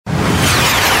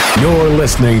You're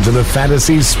listening to the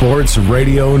Fantasy Sports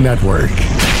Radio Network.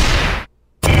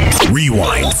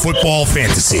 Rewind Football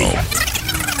Fantasy.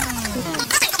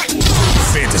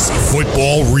 Fantasy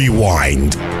Football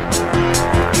Rewind.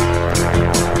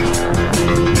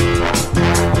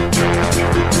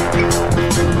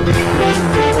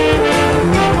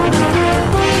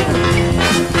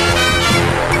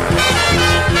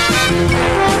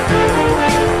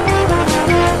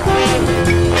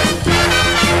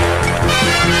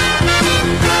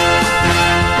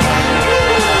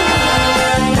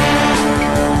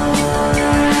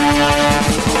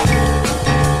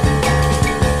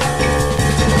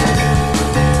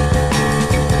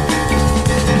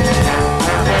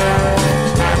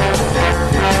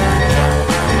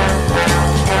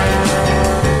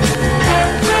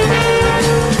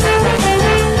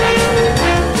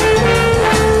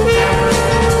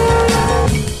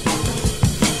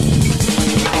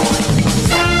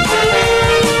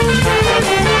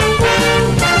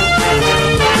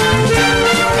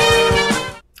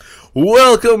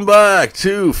 Welcome back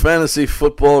to Fantasy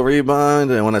Football Rewind,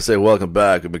 and when I say welcome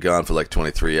back, we've been gone for like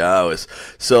 23 hours,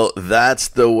 so that's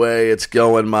the way it's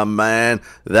going, my man.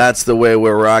 That's the way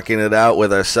we're rocking it out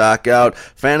with our sock out.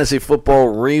 Fantasy Football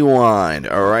Rewind,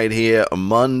 all right, here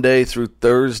Monday through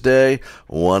Thursday,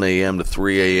 1 a.m. to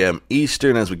 3 a.m.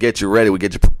 Eastern. As we get you ready, we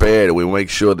get you prepared, and we make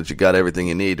sure that you got everything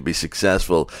you need to be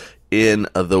successful in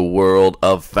the world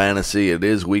of fantasy. It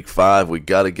is week 5. We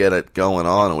got to get it going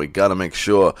on, and we got to make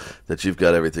sure that you've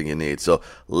got everything you need. So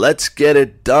let's get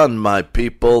it done, my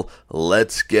people.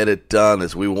 Let's get it done,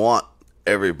 as we want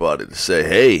everybody to say,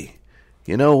 hey,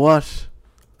 you know what?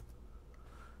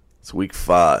 It's week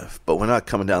 5, but we're not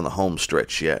coming down the home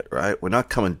stretch yet, right? We're not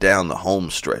coming down the home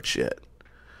stretch yet.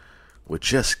 We're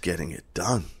just getting it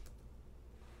done.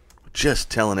 We're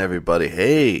just telling everybody,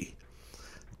 hey,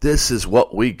 this is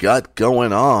what we got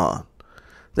going on.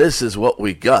 This is what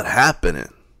we got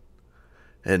happening.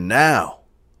 And now,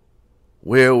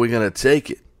 where are we going to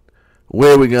take it?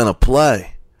 Where are we going to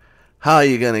play? How are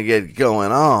you going to get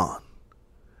going on?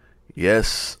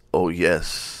 Yes, oh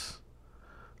yes,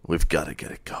 we've got to get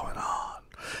it going on.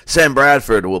 Sam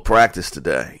Bradford will practice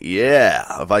today.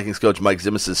 Yeah, Vikings coach Mike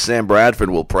Zimmer says Sam Bradford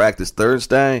will practice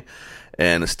Thursday.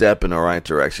 And a step in the right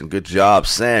direction. Good job,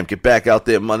 Sam. Get back out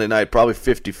there Monday night, probably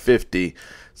 50-50.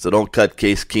 So don't cut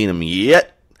Case Keenum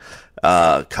yet.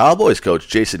 Cowboys coach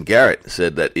Jason Garrett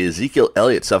said that Ezekiel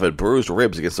Elliott suffered bruised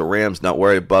ribs against the Rams. Not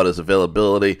worried about his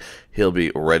availability. He'll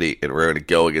be ready and raring to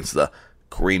go against the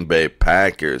Green Bay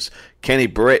Packers. Kenny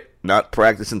Britt not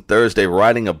practicing Thursday,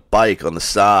 riding a bike on the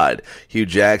side. Hugh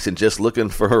Jackson just looking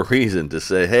for a reason to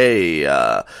say,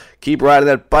 hey, keep riding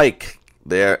that bike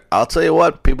there. I'll tell you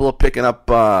what, people are picking up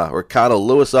Ricardo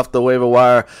Lewis off the waiver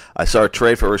wire. I saw a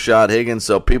trade for Rashad Higgins,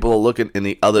 so people are looking in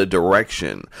the other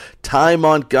direction. Ty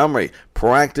Montgomery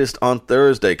practiced on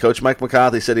Thursday. Coach Mike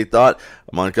McCarthy said he thought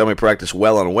Montgomery practiced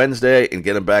well on Wednesday, and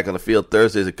getting back on the field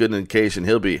Thursday is a good indication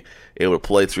he'll be able to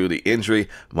play through the injury.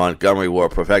 Montgomery wore a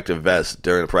protective vest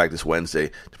during the practice Wednesday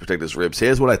to protect his ribs.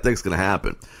 Here's what I think is going to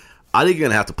happen. I think you're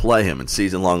going to have to play him in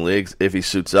season-long leagues if he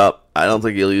suits up. I don't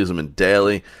think you'll use him in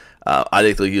daily. I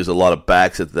think they'll use a lot of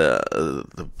backs at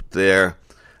there.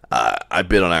 I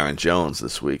bid on Aaron Jones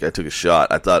this week. I took a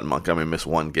shot. I thought Montgomery missed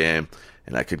one game,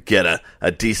 and I could get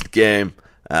a decent game.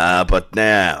 But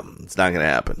nah, it's not going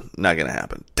to happen. Not going to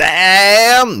happen.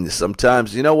 Damn!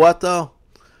 Sometimes, you know what, though?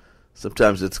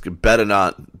 Sometimes it's better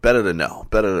to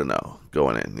know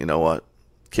going in. You know what?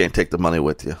 Can't take the money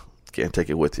with you. Can't take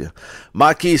it with you.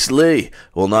 Marquise Lee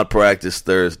will not practice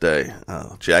Thursday.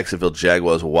 Jacksonville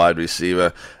Jaguars wide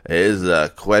receiver is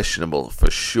questionable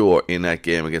for sure in that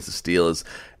game against the Steelers.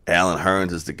 Allen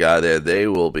Hurns is the guy there. They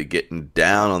will be getting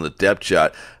down on the depth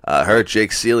chart. Heard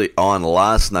Jake Seeley on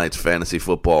last night's Fantasy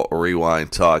Football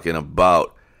Rewind talking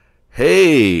about,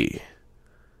 hey,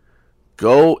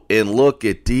 go and look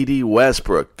at D.D.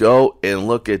 Westbrook. Go and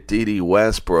look at D.D.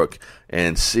 Westbrook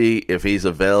and see if he's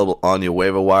available on your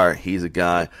waiver wire. He's a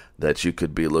guy that you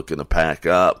could be looking to pack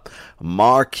up.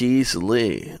 Marquise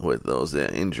Lee with those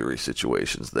injury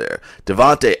situations there.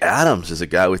 Devontae Adams is a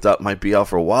guy we thought might be out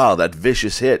for a while. That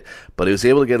vicious hit, but he was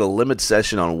able to get a limited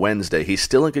session on Wednesday. He's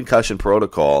still in concussion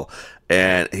protocol,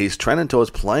 and he's trending towards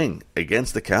playing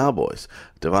against the Cowboys.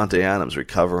 Devontae Adams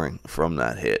recovering from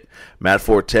that hit. Matt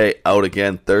Forte out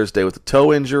again Thursday with a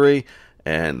toe injury,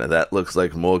 and that looks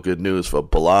like more good news for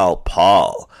Bilal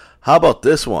Paul. How about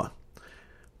this one?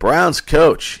 Browns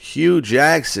coach Hugh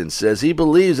Jackson says he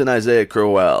believes in Isaiah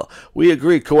Crowell. We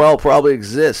agree Crowell probably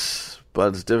exists,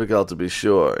 but it's difficult to be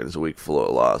sure in his week 4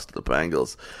 loss to the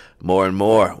Bengals. More and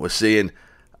more, we're seeing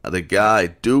the guy,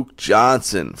 Duke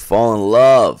Johnson, fall in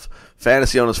love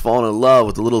Fantasy owners falling in love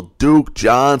with the little Duke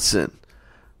Johnson.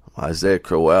 Isaiah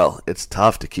Crowell. It's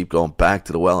tough to keep going back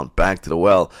to the well and back to the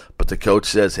well, but the coach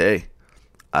says, hey,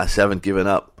 I haven't given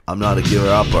up. I'm not a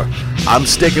giver-upper. I'm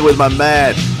sticking with my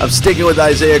man. I'm sticking with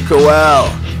Isaiah Crowell.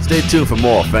 Stay tuned for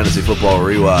more Fantasy Football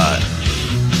Rewind.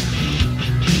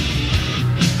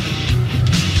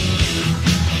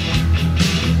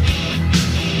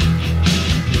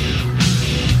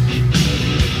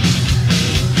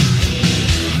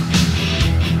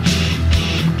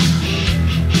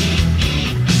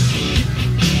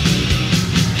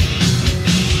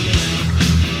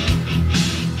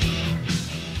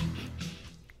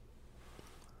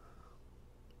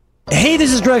 Hey,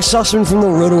 this is Greg Sussman from the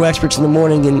Roto Experts in the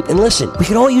Morning, and listen, we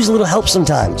can all use a little help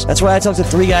sometimes. That's why I talk to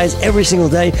 3 guys every single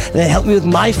day that help me with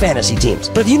my fantasy teams.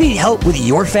 But if you need help with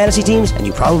your fantasy teams, and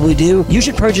you probably do, you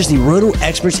should purchase the Roto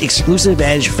Experts Exclusive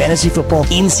Edge Fantasy Football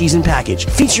In-Season Package,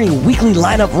 featuring weekly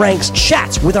lineup ranks,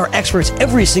 chats with our experts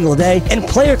every single day, and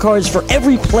player cards for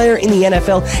every player in the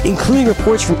NFL, including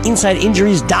reports from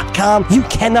InsideInjuries.com. You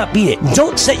cannot beat it.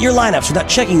 Don't set your lineups without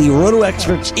checking the Roto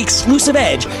Experts Exclusive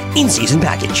Edge In-Season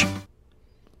Package.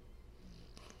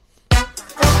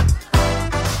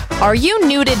 Are you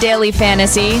new to daily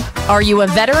fantasy? Are you a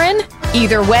veteran?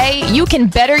 Either way, you can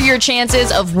better your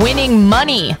chances of winning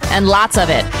money, and lots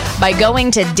of it, by going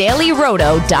to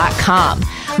dailyroto.com.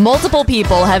 Multiple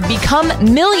people have become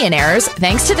millionaires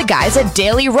thanks to the guys at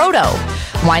Daily Roto.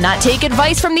 Why not take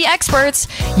advice from the experts?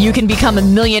 You can become a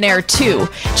millionaire too.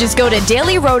 Just go to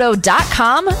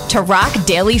dailyroto.com to rock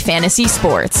daily fantasy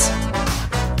sports.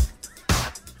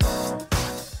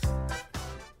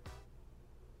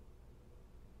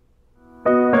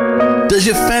 Does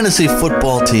your fantasy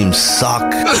football team suck?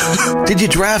 Did you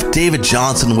draft David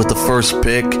Johnson with the first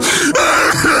pick?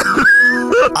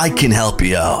 I can help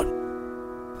you out.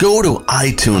 Go to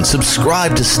iTunes,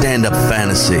 subscribe to Stand Up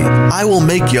Fantasy. I will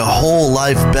make your whole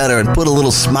life better and put a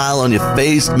little smile on your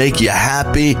face, make you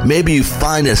happy. Maybe you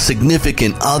find a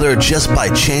significant other just by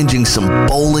changing some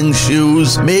bowling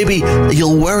shoes. Maybe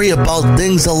you'll worry about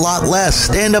things a lot less.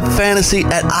 Stand Up Fantasy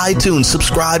at iTunes.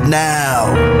 Subscribe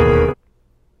now.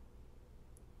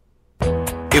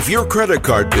 If your credit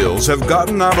card bills have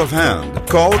gotten out of hand,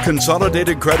 call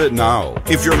Consolidated Credit now.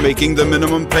 If you're making the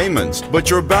minimum payments, but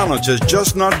your balance is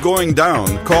just not going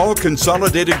down, call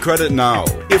Consolidated Credit now.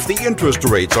 If the interest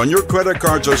rates on your credit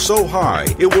cards are so high,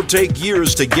 it will take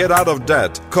years to get out of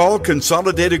debt, call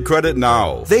Consolidated Credit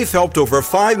now. They've helped over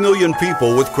 5 million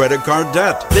people with credit card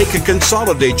debt. They can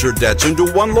consolidate your debts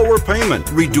into one lower payment,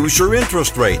 reduce your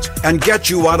interest rates, and get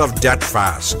you out of debt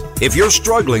fast. If you're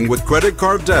struggling with credit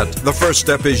card debt, the first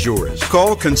step is yours.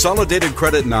 Call Consolidated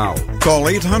Credit now. Call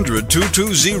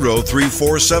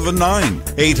 800-220-3479.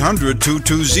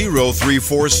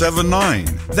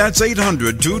 800-220-3479. That's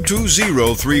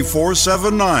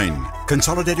 800-220-3479.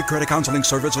 Consolidated Credit Counseling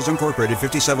Services Incorporated,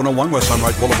 5701 West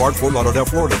Sunrise Boulevard, Fort Lauderdale,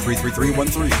 Florida,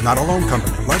 33313. Not a loan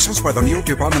company. Licensed by the New York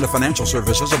Department of Financial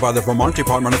Services and by the Vermont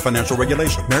Department of Financial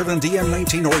Regulation. Maryland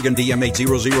DM19, Oregon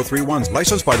DM80031.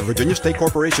 Licensed by the Virginia State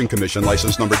Corporation Commission.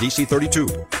 License number DC32.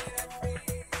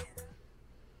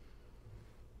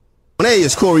 Hey,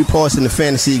 it's Corey Parson, the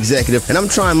Fantasy Executive, and I'm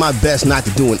trying my best not to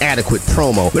do an adequate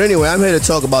promo. But anyway, I'm here to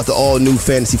talk about the all-new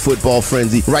Fantasy Football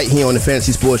Frenzy right here on the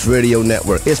Fantasy Sports Radio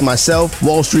Network. It's myself,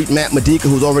 Wall Street Matt Medica,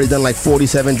 who's already done like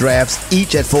 47 drafts,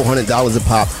 each at $400 a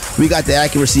pop. We got the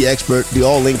accuracy expert, the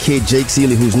all-in kid Jake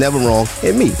Seeley, who's never wrong,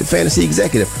 and me, the Fantasy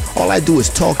Executive. All I do is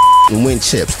talk and win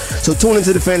chips. So tune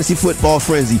into the Fantasy Football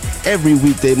Frenzy every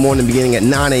weekday morning beginning at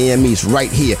 9 a.m. East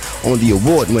right here on the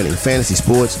award-winning Fantasy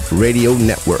Sports Radio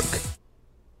Network.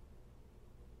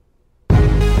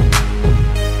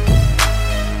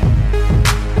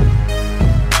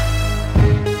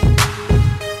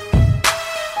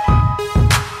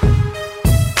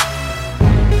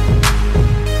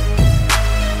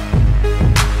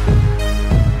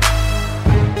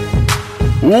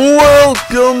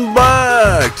 Welcome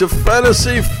back to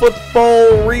Fantasy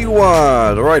Football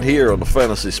Rewind, right here on the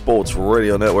Fantasy Sports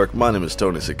Radio Network. My name is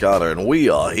Tony Cicada, and we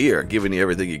are here giving you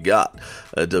everything you got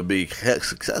to be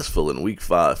successful in Week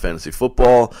 5 Fantasy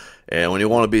Football. And when you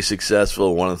want to be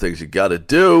successful, one of the things you got to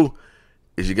do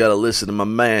is you got to listen to my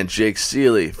man, Jake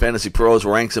Seeley. Fantasy Pros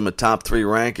ranks him a top 3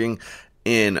 ranking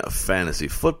in fantasy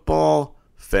football,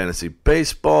 fantasy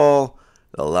baseball,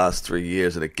 the last 3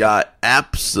 years, and a guy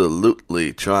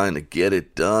absolutely trying to get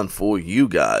it done for you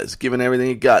guys, giving everything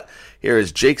you got. Here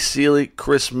is Jake Seeley,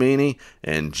 Chris Meany,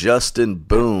 and Justin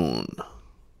Boone.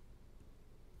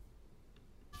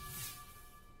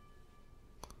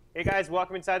 Hey guys,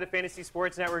 welcome inside the Fantasy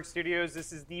Sports Network studios.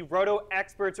 This is the Roto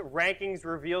Experts Rankings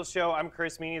Reveal Show. I'm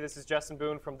Chris Meany. This is Justin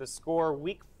Boone from The Score.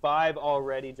 Week 5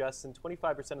 already, Justin.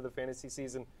 25% of the fantasy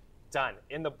season done,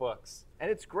 in the books. And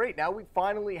it's great. Now we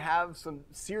finally have some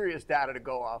serious data to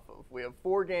go off of. We have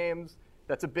 4 games.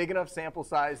 That's a big enough sample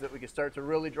size that we can start to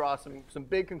really draw some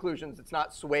big conclusions. It's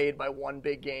not swayed by one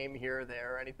big game here or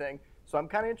there or anything. So I'm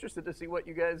kind of interested to see what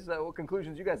you guys, what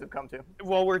conclusions you guys have come to.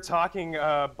 Well, we're talking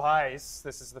buys.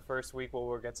 This is the first week where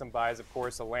we'll get some buys. Of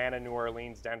course, Atlanta, New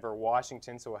Orleans, Denver,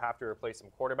 Washington. So we'll have to replace some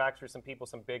quarterbacks for some people,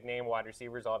 some big name wide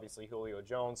receivers. Obviously, Julio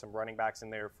Jones, some running backs in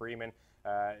there, Freeman,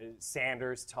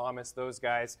 Sanders, Thomas, those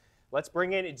guys. Let's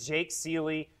bring in Jake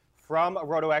Seeley from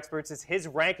Roto Experts. It's his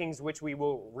rankings, which we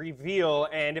will reveal.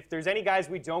 And if there's any guys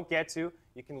we don't get to,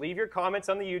 you can leave your comments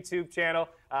on the YouTube channel.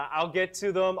 I'll get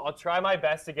to them. I'll try my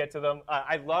best to get to them.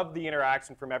 I love the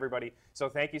interaction from everybody. So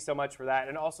thank you so much for that.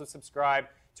 And also subscribe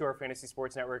to our Fantasy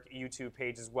Sports Network YouTube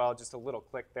page as well. Just a little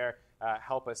click there.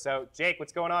 Help us out. Jake,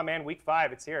 what's going on, man? Week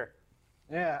 5, it's here.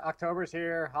 Yeah, October's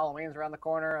here. Halloween's around the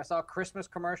corner. I saw a Christmas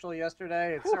commercial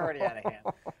yesterday. It's already out of hand.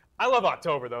 I love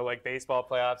October, though. Like, baseball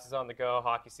playoffs is on the go.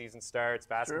 Hockey season starts.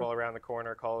 Basketball around the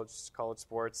corner. College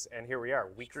sports. And here we are,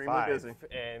 week Extremely 5. busy.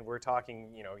 And we're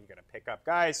talking, you're going to pick up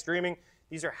guys streaming.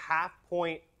 These are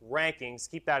half-point rankings.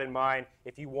 Keep that in mind.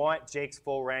 If you want Jake's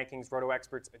full rankings,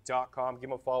 rotoexperts.com. Give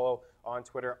him a follow on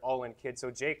Twitter, All In Kid.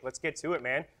 So, Jake, let's get to it,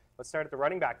 man. Let's start at the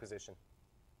running back position.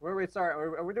 Where do we start?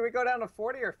 Do we go down to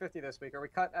 40 or 50 this week? Or we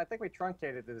cut? I think we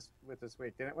truncated this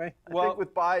week, didn't we? I think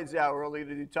with buys, we're only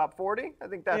going to do top 40. I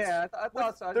think that's. Yeah, I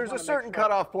thought so. There's a certain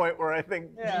cutoff point where I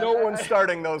think no one's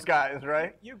starting those guys,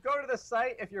 right? You go to the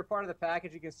site, if you're part of the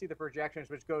package, you can see the projections,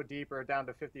 which go deeper down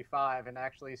to 55 and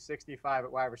actually 65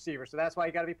 at wide receiver. So that's why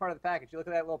you got to be part of the package. You look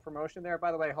at that little promotion there.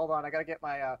 By the way, hold on, I got to get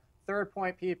my third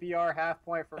point PPR, half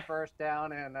point for first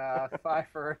down, and 5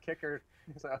 for a kicker.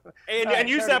 So, and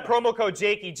use that promo code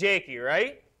Jakey,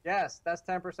 right? Yes, that's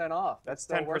 10% off. That's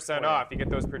 10% off. You get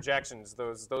those projections,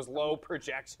 those low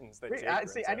projections that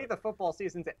Jake I need the football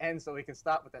season to end so we can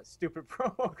stop with that stupid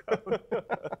promo code.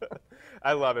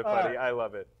 I love it, buddy. I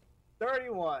love it.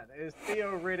 31 is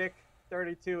Theo Riddick.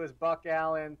 32 is Buck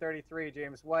Allen. 33,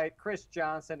 James White. Chris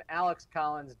Johnson, Alex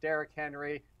Collins, Derrick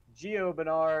Henry, Gio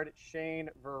Bernard, Shane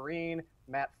Vereen,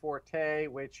 Matt Forte,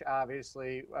 which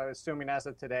obviously, assuming as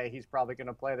of today, he's probably going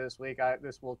to play this week.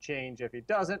 This will change if he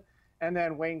doesn't. And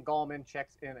then Wayne Gallman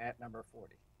checks in at number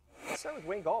 40. Let's start with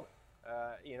Wayne Gallman.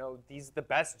 He's the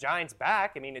best Giants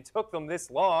back. I mean, it took them this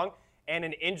long and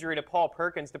an injury to Paul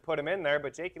Perkins to put him in there.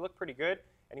 But Jake, he looked pretty good,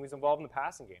 and he was involved in the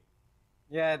passing game.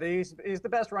 Yeah, he's the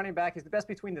best running back. He's the best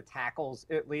between the tackles,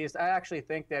 at least. I actually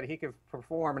think that he could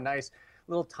perform a nice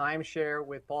little timeshare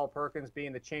with Paul Perkins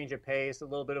being the change of pace, a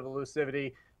little bit of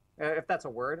elusivity, if that's a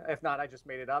word. If not, I just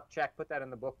made it up. Check, put that in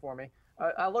the book for me.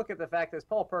 I look at the fact that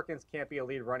Paul Perkins can't be a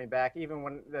lead running back. Even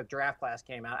when the draft class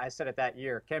came out, I said it that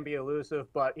year. Can be elusive,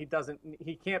 but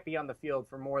he can't be on the field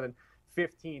for more than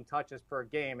 15 touches per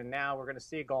game. And now we're going to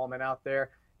see Gallman out there,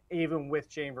 even with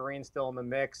Shane Vereen still in the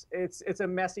mix. It's a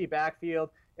messy backfield.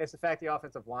 It's the fact the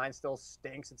offensive line still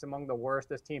stinks. It's among the worst.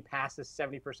 This team passes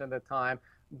 70% of the time.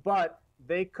 But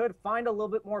they could find a little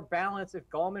bit more balance if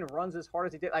Gallman runs as hard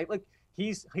as he did.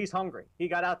 He's hungry. He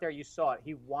got out there. You saw it.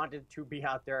 He wanted to be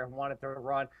out there and wanted to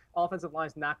run. Offensive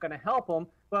line's not going to help him,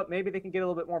 but maybe they can get a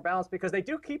little bit more balance because they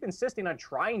do keep insisting on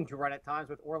trying to run at times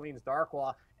with Orleans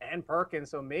Darkwa and Perkins.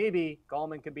 So maybe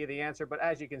Gallman could be the answer. But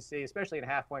as you can see, especially in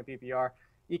half-point PPR,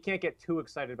 you can't get too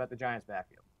excited about the Giants'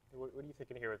 backfield. What are you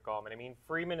thinking here with Gallman? I mean,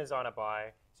 Freeman is on a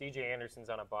bye. C.J. Anderson's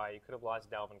on a bye. You could have lost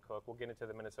Dalvin Cook. We'll get into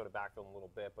the Minnesota backfield in a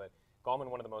little bit, but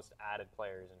Gallman, one of the most added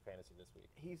players in fantasy this week.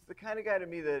 He's the kind of guy to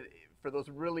me that for those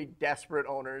really desperate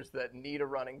owners that need a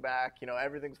running back,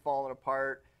 everything's falling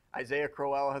apart. Isaiah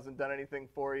Crowell hasn't done anything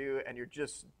for you, and you're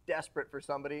just desperate for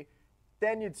somebody.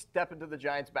 Then you'd step into the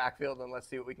Giants' backfield and let's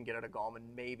see what we can get out of Gallman,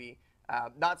 maybe.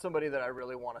 Not somebody that I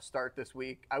really want to start this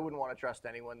week. I wouldn't want to trust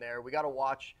anyone there. We got to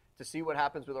watch to see what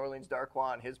happens with Orleans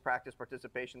Darkwa and his practice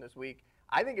participation this week.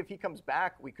 I think if he comes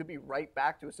back, we could be right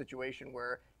back to a situation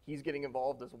where he's getting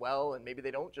involved as well, and maybe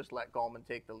they don't just let Gallman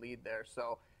take the lead there.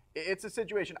 So it's a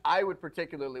situation I would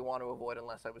particularly want to avoid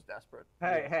unless I was desperate.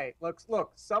 Hey,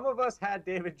 look, some of us had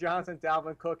David Johnson,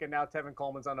 Dalvin Cook, and now Tevin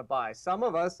Coleman's on a bye. Some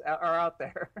of us are out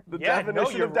there. The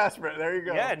definition of desperate. There you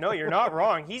go. Yeah, no, you're not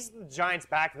wrong. He's the Giants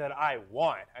back that I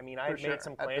want. I mean, I've made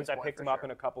some claims. I picked him up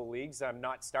in a couple leagues. I'm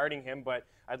not starting him, but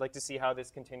I'd like to see how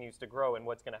this continues to grow and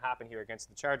what's going to happen here against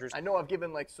the Chargers. I know I've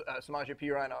given Samaje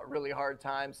Perine a really hard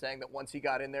time saying that once he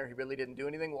got in there, he really didn't do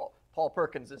anything. Well, Paul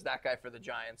Perkins is that guy for the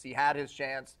Giants. He had his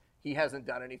chance. He hasn't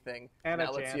done anything. And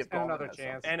now a let's chance. see if And Gallman another has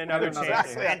chance. something. And another chance.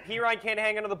 Exactly. And Perine can't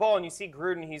hang onto the ball, and you see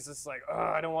Gruden, he's just like, oh,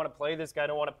 I don't want to play this guy, I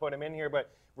don't want to put him in here, but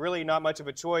really not much of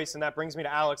a choice. And that brings me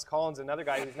to Alex Collins, another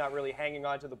guy who's not really hanging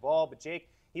onto the ball. But Jake,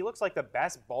 he looks like the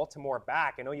best Baltimore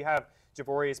back. I know you have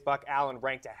Javorius Buck Allen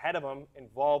ranked ahead of him,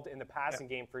 involved in the passing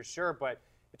game for sure, but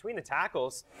between the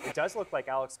tackles, it does look like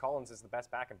Alex Collins is the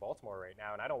best back in Baltimore right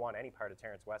now, and I don't want any part of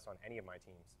Terrence West on any of my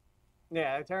teams.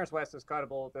 Yeah, Terrence West is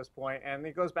cuttable at this point, and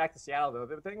it goes back to Seattle, though.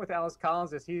 The thing with Alex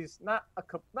Collins is he's not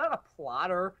a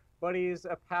plotter, but he's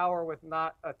a power with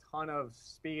not a ton of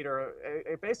speed or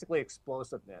basically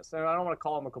explosiveness. And I don't want to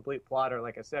call him a complete plotter,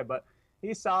 like I said, but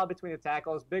he's solid between the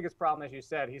tackles. Biggest problem, as you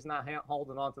said, he's not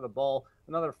holding on to the ball.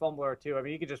 Another fumble or two. I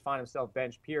mean, he could just find himself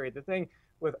benched, period. The thing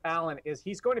with Allen is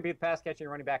he's going to be the pass-catching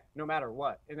running back no matter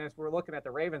what. And as we're looking at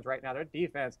the Ravens right now, their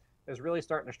defense is really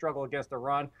starting to struggle against the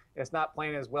run. It's not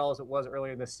playing as well as it was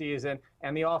earlier in the season,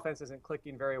 and the offense isn't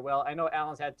clicking very well. I know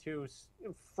Allen's had 2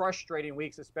 frustrating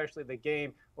weeks, especially the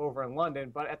game over in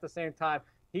London, but at the same time,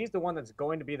 he's the one that's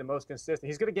going to be the most consistent.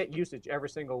 He's going to get usage every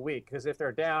single week because if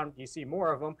they're down, you see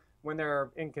more of them. When they're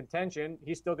in contention,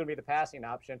 he's still going to be the passing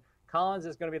option. Collins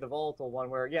is going to be the volatile one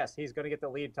where, yes, he's going to get the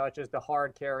lead touches, the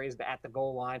hard carries, the at the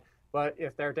goal line. But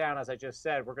if they're down, as I just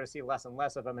said, we're going to see less and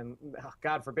less of him. And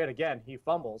God forbid, again, he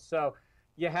fumbles. So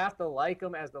you have to like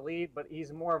him as the lead, but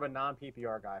he's more of a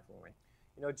non-PPR guy for me.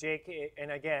 You know, Jake,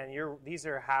 and again, these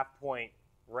are half-point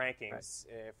rankings.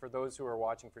 Right. For those who are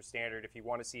watching for Standard, if you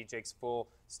want to see Jake's full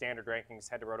Standard rankings,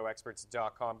 head to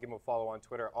rotoexperts.com. Give him a follow on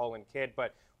Twitter, AllInKid.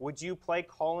 But would you play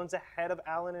Collins ahead of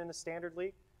Allen in a Standard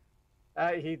league?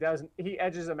 He doesn't. He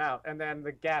edges him out, and then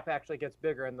the gap actually gets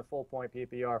bigger in the full-point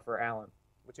PPR for Allen.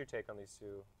 What's your take on these 2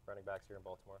 running backs here in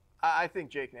Baltimore? I think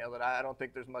Jake nailed it. I don't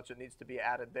think there's much that needs to be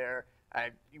added there.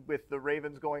 With the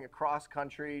Ravens going across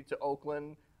country to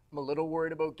Oakland, I'm a little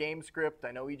worried about game script.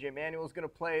 I know E.J. Manuel's going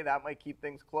to play. That might keep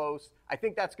things close. I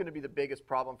think that's going to be the biggest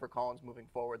problem for Collins moving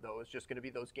forward, though, is just going to be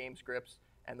those game scripts,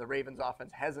 and the Ravens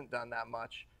offense hasn't done that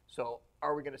much. So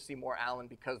are we going to see more Allen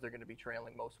because they're going to be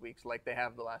trailing most weeks like they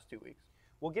have the last 2 weeks?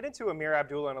 We'll get into Amir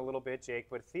Abdullah in a little bit, Jake,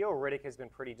 but Theo Riddick has been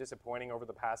pretty disappointing over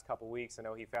the past couple weeks. I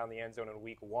know he found the end zone in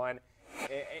week 1,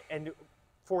 and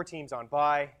 4 teams on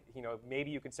bye. You know,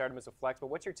 maybe you can start him as a flex, but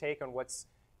what's your take on what's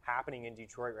happening in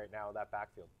Detroit right now in that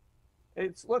backfield?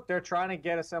 Look, they're trying to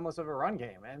get a semblance of a run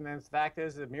game, and the fact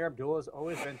is that Amir Abdullah has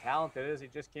always been talented. He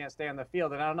just can't stay on the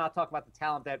field, and I'm not talking about the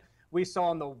talent that we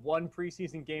saw in the one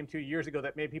preseason game 2 years ago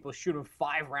that made people shoot him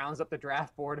 5 rounds up the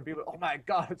draft board and people, oh my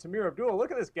God, it's Amir Abdullah,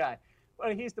 look at this guy.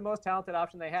 But he's the most talented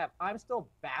option they have. I'm still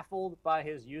baffled by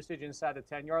his usage inside the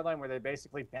 10-yard line where they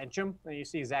basically bench him. And you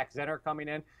see Zach Zenner coming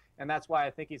in, and that's why I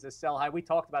think he's a sell high. We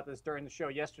talked about this during the show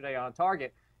yesterday on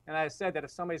Target, and I said that if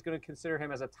somebody's going to consider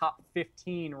him as a top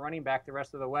 15 running back the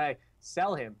rest of the way,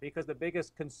 sell him, because the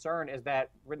biggest concern is that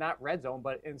we're not red zone,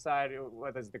 but inside,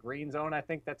 what is the green zone, I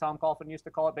think that Tom Coughlin used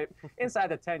to call it, but inside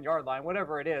the 10-yard line,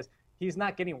 whatever it is, he's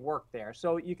not getting work there.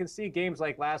 So you can see games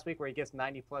like last week where he gets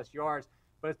 90-plus yards,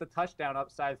 but it's the touchdown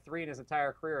upside 3 in his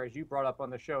entire career, as you brought up on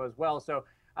the show as well. So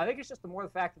I think it's just more the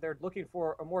fact that they're looking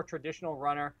for a more traditional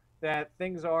runner, that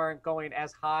things aren't going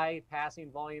as high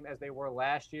passing volume as they were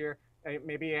last year.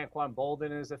 Maybe Anquan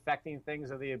Bolden is affecting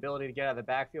things of the ability to get out of the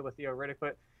backfield with Theo Riddick,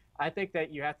 but I think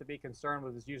that you have to be concerned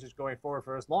with his usage going forward.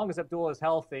 For as long as Abdullah is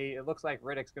healthy, it looks like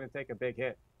Riddick's going to take a big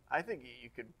hit. I think you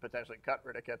could potentially cut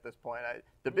Riddick at this point.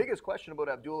 The biggest question about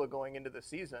Abdullah going into the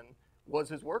season was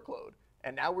his workload.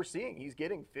 And now we're seeing he's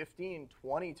getting 15,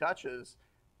 20 touches.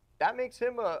 That makes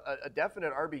him a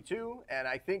definite RB2, and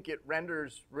I think it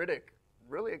renders Riddick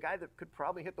really a guy that could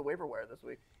probably hit the waiver wire this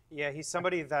week. Yeah, he's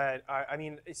somebody that,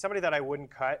 he's somebody that I wouldn't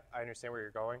cut. I understand where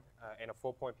you're going. In a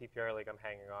full-point PPR league, I'm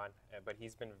hanging on. But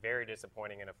he's been very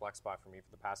disappointing in a flex spot for me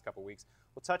for the past couple weeks.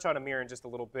 We'll touch on Amir in just a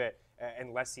little bit,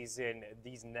 unless he's in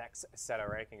these next set of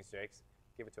rankings, Jakes.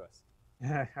 Give it to us.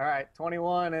 All right,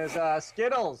 21 is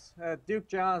Skittles, Duke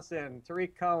Johnson,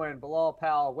 Tariq Cohen, Bilal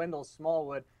Powell, Wendell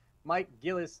Smallwood, Mike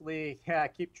Gillislee. Yeah,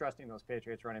 keep trusting those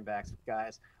Patriots running backs,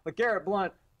 guys. LeGarrette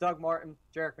Blount, Doug Martin,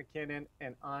 Jerick McKinnon,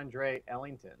 and Andre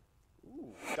Ellington.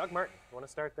 Ooh, Doug Martin. You want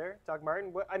to start there? Doug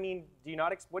Martin, what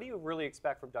do you really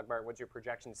expect from Doug Martin? What's your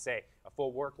projections say? A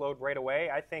full workload right away?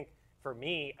 I think, for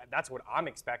me, that's what I'm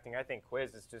expecting. I think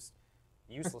Quiz is just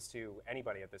useless to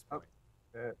anybody at this point.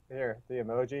 Here, the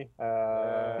emoji.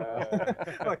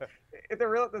 Look,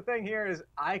 the thing here is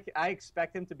I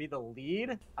expect him to be the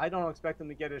lead. I don't expect him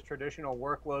to get his traditional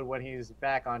workload when he's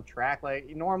back on track.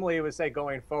 Like normally it would say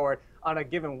going forward on a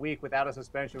given week without a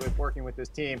suspension with working with his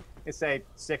team, it's say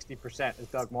 60% is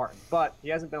Doug Martin. But he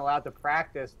hasn't been allowed to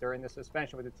practice during the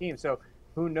suspension with the team. So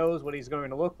Who knows what he's going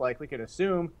to look like? We can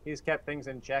assume he's kept things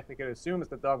in check. We could assume it's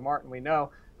the Doug Martin we know.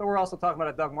 But we're also talking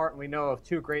about a Doug Martin we know of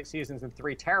 2 great seasons and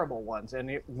 3 terrible ones.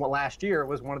 And last year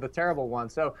was one of the terrible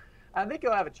ones. So I think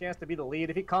he'll have a chance to be the lead.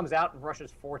 If he comes out and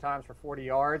rushes 4 times for 40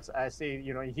 yards, I see,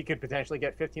 he could potentially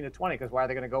get 15 to 20 because why are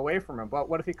they going to go away from him? But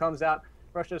what if he comes out,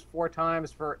 rushes 4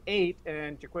 times for 8,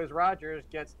 and Jacquizz Rodgers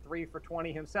gets 3 for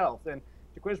 20 himself? And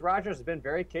Jacquizz Rodgers has been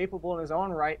very capable in his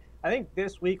own right. I think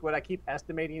this week, what I keep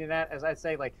estimating it at, as I'd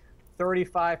say, like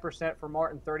 35% for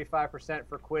Martin, 35%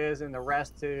 for Quiz, and the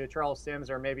rest to Charles Sims,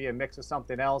 or maybe a mix of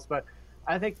something else. But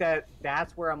I think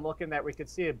that's where I'm looking, that we could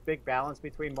see a big balance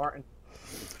between Martin.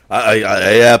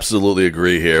 I absolutely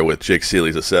agree here with Jake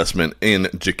Seeley's assessment in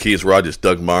Jacquizz Rodgers,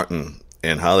 Doug Martin,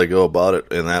 and how they go about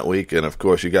it in that week. And, of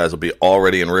course, you guys will be all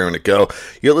ready and raring to go.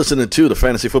 You're listening to the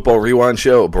Fantasy Football Rewind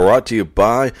Show, brought to you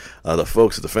by the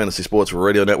folks at the Fantasy Sports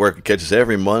Radio Network. It catches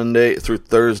every Monday through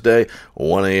Thursday,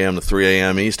 1 a.m. to 3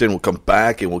 a.m. Eastern. We'll come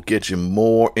back and we'll get you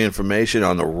more information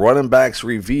on the running backs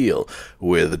reveal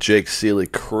with Jake Seeley,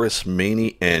 Chris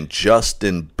Meany, and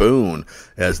Justin Boone,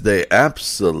 as they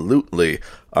absolutely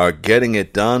are getting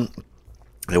it done.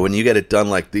 And when you get it done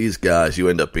like these guys, you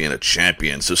end up being a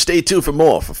champion. So stay tuned for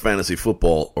more for Fantasy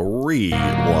Football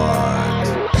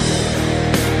Rewind.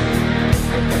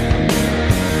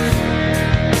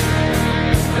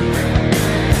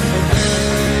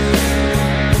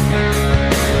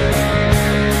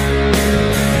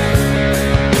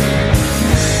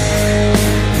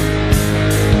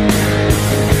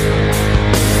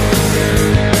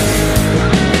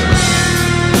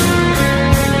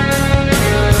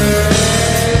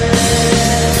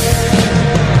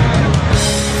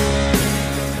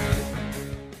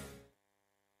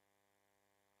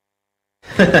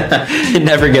 It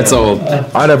never gets old.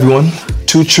 All right, everyone.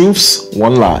 2 truths,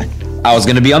 1 lie. I was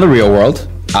going to be on The Real World.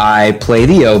 I play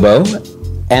the oboe.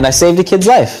 And I saved a kid's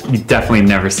life. You definitely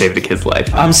never saved a kid's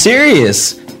life. I'm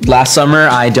serious. Last summer,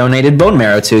 I donated bone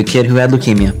marrow to a kid who had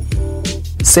leukemia.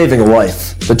 Saving a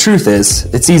life. The truth is,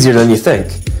 it's easier than you think.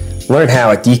 Learn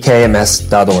how at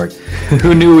dkms.org.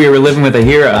 Who knew we were living with a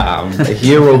hero? A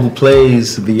hero who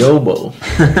plays the oboe.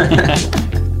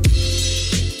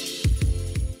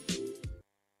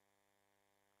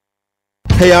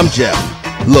 Hey, I'm Jeff.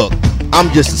 Look,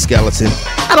 I'm just a skeleton.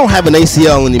 I don't have an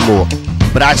ACL anymore,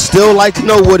 but I'd still like to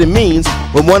know what it means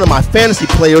when one of my fantasy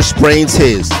players sprains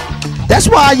his. That's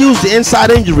why I use the Inside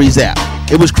Injuries app.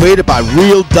 It was created by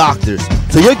real doctors,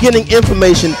 so you're getting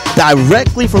information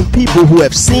directly from people who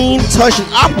have seen, touched,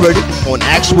 and operated on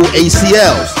actual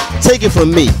ACLs. Take it from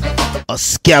me, a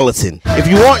skeleton. If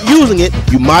you aren't using it,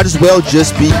 you might as well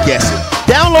just be guessing.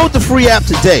 Download the free app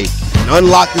today and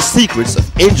unlock the secrets of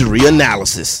injury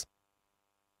analysis.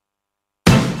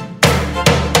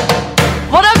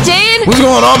 What up, Dane? What's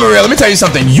going on, Maria? Let me tell you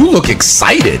something. You look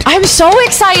excited. I'm so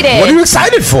excited. What are you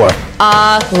excited for?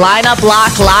 Lineup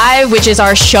Lock Live, which is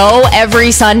our show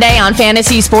every Sunday on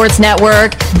Fantasy Sports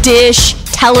Network, Dish,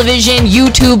 television,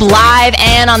 YouTube Live,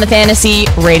 and on the Fantasy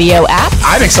Radio app.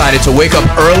 I'm excited to wake up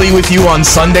early with you on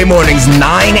Sunday mornings, 9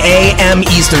 a.m.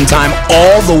 Eastern time,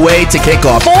 all the way to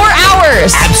kickoff. 4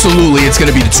 hours. Absolutely. It's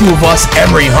going to be the 2 of us,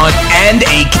 Emery Hunt, and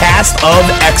a cast of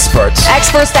experts.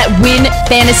 Experts that win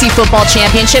fantasy football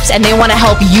championships, and they want to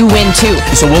help you win too.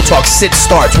 So we'll talk sit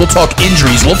starts, we'll talk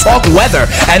injuries, we'll talk weather,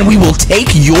 and we will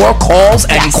take your calls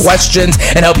and questions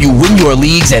and help you win your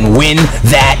leagues and win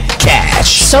that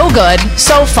cash. So good,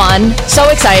 so fun, so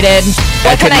excited.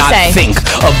 What can I say? I cannot think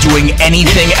of doing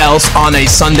anything else on a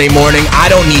Sunday morning.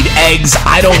 I don't need eggs.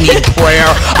 I don't need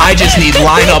prayer. I just need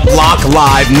Lineup Lock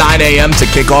Live, 9 a.m. to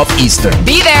kick off Eastern.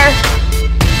 Be there.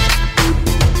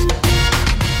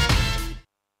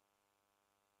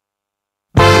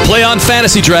 Play on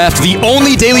Fantasy Draft, the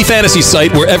only daily fantasy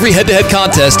site where every head-to-head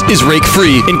contest is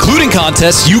rake-free, including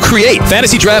contests you create.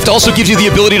 Fantasy Draft also gives you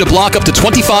the ability to block up to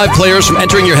 25 players from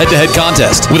entering your head-to-head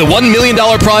contest. With a $1 million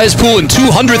prize pool and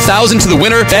 $200,000 to the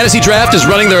winner, Fantasy Draft is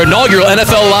running their inaugural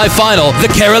NFL Live Final, the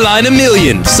Carolina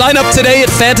Million. Sign up today at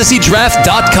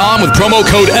fantasydraft.com with promo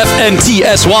code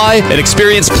FNTSY and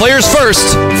experience players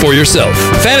first for yourself.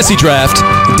 Fantasy Draft,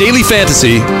 daily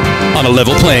fantasy on a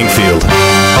level playing field.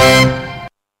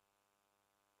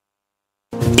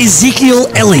 Ezekiel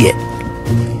Elliott,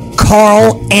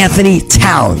 Carl Anthony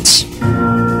Towns,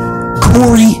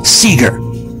 Corey Seager.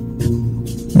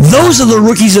 Those are the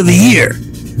rookies of the year,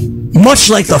 much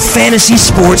like the Fantasy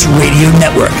Sports Radio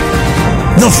Network.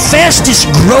 The fastest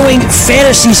growing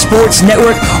fantasy sports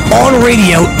network on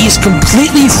radio is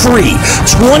completely free,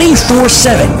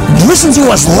 24/7. Listen to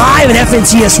us live at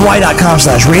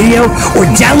fntsy.com/radio or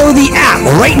download the app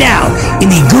right now in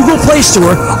the Google Play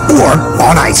Store or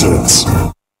on iTunes.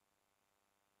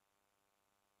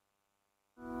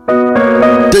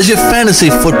 Does your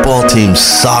fantasy football team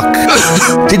suck?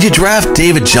 Did you draft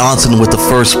David Johnson with the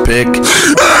first pick?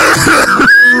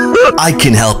 I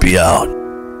can help you out.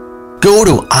 Go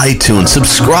to iTunes,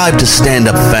 subscribe to Stand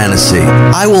Up Fantasy.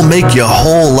 I will make your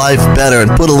whole life better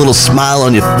and put a little smile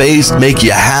on your face, make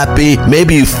you happy.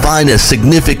 Maybe you find a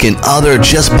significant other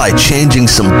just by changing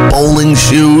some bowling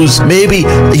shoes. Maybe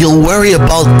you'll worry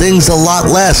about things a lot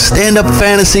less. Stand Up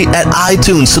Fantasy at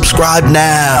iTunes. Subscribe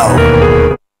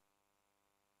now.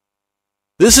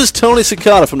 This is Tony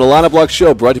Cicada from the Lineup Block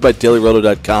Show, brought to you by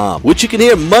DailyRoto.com, which you can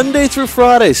hear Monday through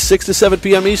Friday, 6 to 7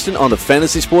 p.m. Eastern on the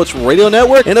Fantasy Sports Radio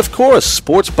Network, and of course,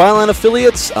 Sports Byline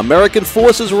affiliates, American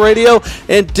Forces Radio,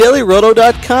 and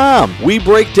DailyRoto.com. We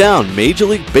break down Major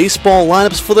League Baseball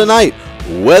lineups for the night,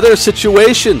 weather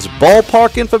situations,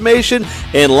 ballpark information,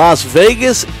 and Las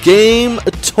Vegas game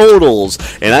totals.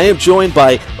 And I am joined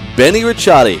by Benny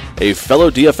Ricciardi, a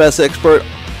fellow DFS expert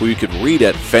who you can read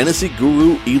at Fantasy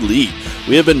Guru Elite.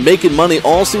 We have been making money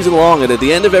all season long, and at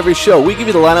the end of every show, we give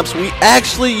you the lineups we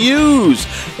actually use.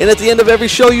 And at the end of every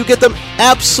show, you get them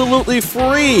absolutely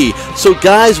free. So,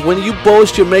 guys, when you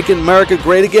boast you're making America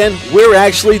great again, we're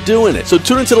actually doing it. So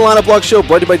tune into the Lineup Block Show,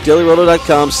 brought to you by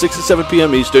DailyRoto.com, 6 to 7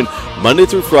 p.m. Eastern, Monday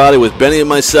through Friday with Benny and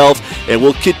myself, and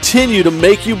we'll continue to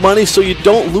make you money so you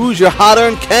don't lose your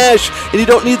hard-earned cash, and you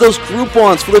don't need those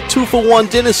Groupons for the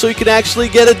 2-for-1 dinner so you can actually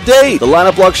get a date. The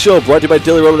Lineup Block Show, brought to you by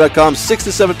DailyRoto.com, 6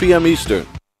 to 7 p.m. Eastern.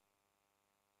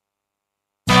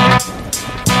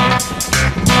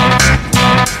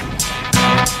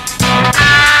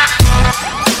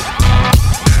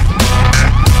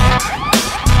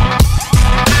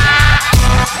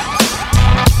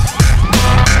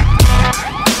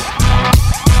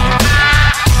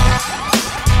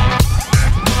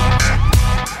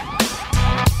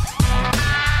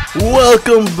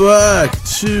 Welcome back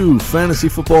to Fantasy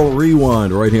Football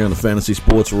Rewind right here on the Fantasy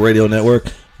Sports Radio Network.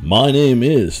 My name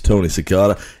is Tony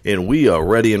Cicada, and we are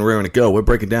ready and raring to go. We're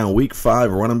breaking down Week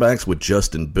 5 running backs with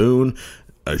Justin Boone,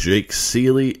 Jake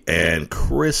Seeley, and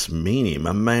Chris Meany.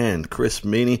 My man, Chris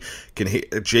Meany. Can hear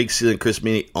Jake Seeley and Chris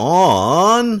Meany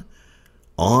on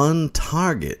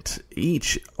target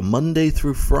each Monday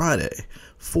through Friday,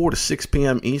 4 to 6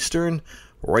 p.m. Eastern,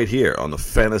 right here on the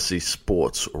Fantasy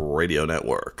Sports Radio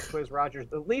Network. Jaquiz Rogers,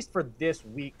 at least for this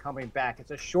week coming back.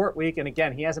 It's a short week, and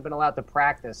again, he hasn't been allowed to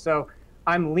practice. So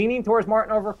I'm leaning towards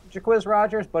Martin over Jaquiz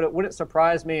Rogers, but it wouldn't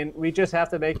surprise me, and we just have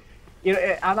to make,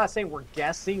 I'm not saying we're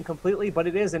guessing completely, but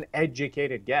it is an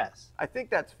educated guess. I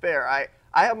think that's fair. I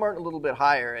have Martin a little bit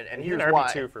higher, and here's an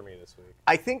why. RB2 for me this week.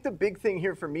 I think the big thing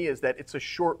here for me is that it's a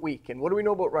short week, and what do we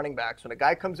know about running backs? When a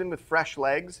guy comes in with fresh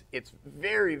legs, it's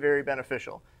very, very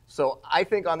beneficial. So I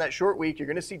think on that short week, you're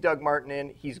going to see Doug Martin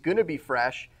in. He's going to be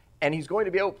fresh, and he's going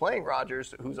to be outplaying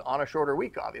Rodgers, who's on a shorter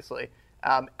week, obviously.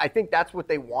 I think that's what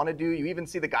they want to do. You even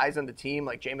see the guys on the team,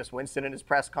 like Jameis Winston in his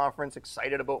press conference,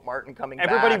 excited about Martin coming back.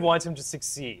 Everybody wants him to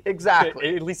succeed.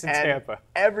 Exactly. At least in Tampa.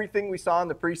 Everything we saw in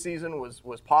the preseason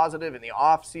was positive. In the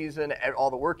offseason, all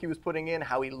the work he was putting in,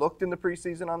 how he looked in the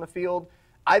preseason on the field.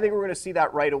 I think we're going to see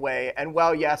that right away. And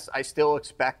while, yes, I still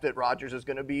expect that Rodgers is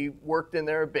going to be worked in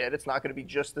there a bit, it's not going to be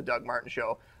just the Doug Martin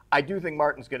show. I do think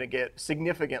Martin's going to get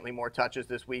significantly more touches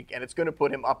this week, and it's going to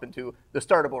put him up into the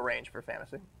startable range for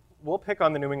fantasy. We'll pick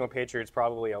on the New England Patriots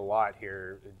probably a lot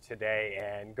here today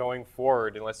and going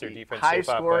forward, unless their defense shape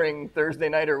up. High-scoring Thursday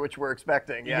nighter, which we're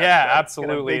expecting. Yeah,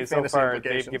 absolutely. So far,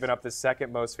 they've given up the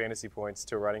second most fantasy points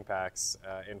to running backs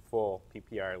in full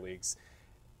PPR leagues.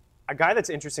 A guy that's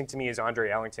interesting to me is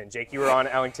Andre Ellington. Jake, you were on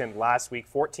Ellington last week.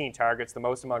 14 targets, the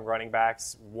most among running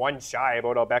backs, one shy of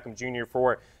Odell Beckham Jr.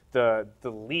 for the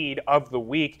lead of the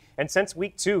week. And since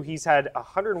week 2, he's had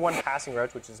 101 passing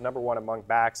routes, which is number 1 among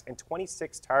backs, and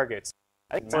 26 targets.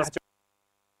 I think that's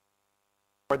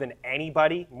more than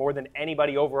anybody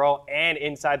overall and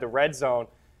inside the red zone.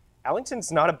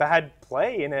 Ellington's not a bad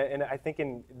play, and I think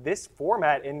in this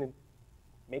format, in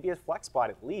maybe a flex spot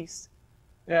at least.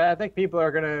 Yeah, I think people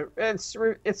are going to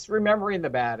 – it's remembering the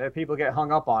bad. People get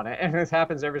hung up on it, and this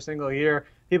happens every single year.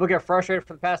 People get frustrated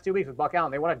for the past 2 weeks with Buck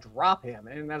Allen. They want to drop him,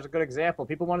 and that's a good example.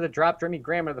 People wanted to drop Jimmy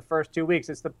Graham in the first 2 weeks.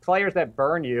 It's the players that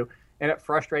burn you, and it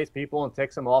frustrates people and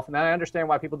ticks them off. And I understand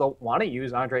why people don't want to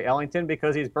use Andre Ellington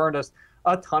because he's burned us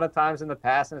a ton of times in the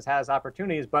past and has had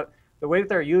opportunities. But the way that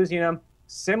they're using him,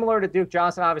 similar to Duke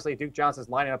Johnson, obviously Duke Johnson's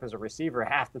lining up as a receiver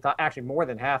half the time, actually more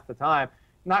than half the time.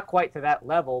 Not quite to that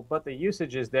level, but the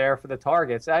usage is there for the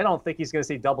targets. I don't think he's going to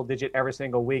see double-digit every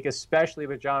single week, especially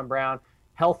with John Brown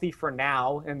healthy for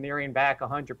now and nearing back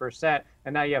 100%.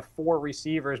 And now you have 4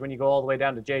 receivers when you go all the way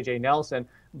down to J.J. Nelson.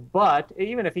 But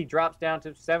even if he drops down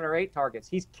to 7 or 8 targets,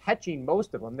 he's catching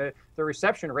most of them. The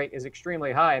reception rate is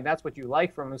extremely high, and that's what you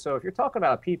like from him. So if you're talking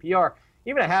about a PPR,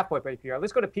 even a half-point PPR,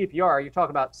 let's go to PPR. You're talking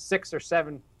about 6 or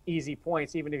 7 easy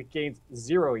points, even if he gains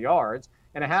 0 yards.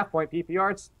 And a half-point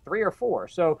PPR, it's 3 or 4.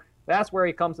 So that's where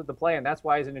he comes into play, and that's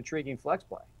why he's an intriguing flex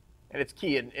play. And it's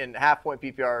key in half-point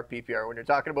PPR or PPR. When you're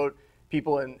talking about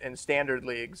people in standard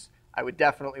leagues, I would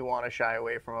definitely want to shy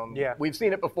away from him. Yeah. We've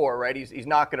seen it before, right? He's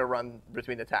not going to run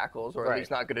between the tackles, or Right. at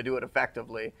least not going to do it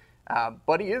effectively.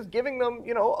 But he is giving them,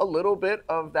 a little bit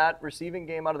of that receiving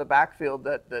game out of the backfield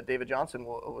that David Johnson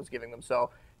was giving them. So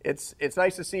it's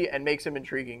nice to see, and makes him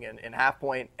intriguing in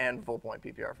half-point and full-point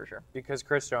PPR for sure. Because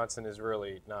Chris Johnson is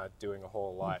really not doing a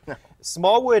whole lot.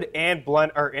 Smallwood and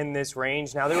Blunt are in this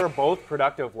range. Now, they were both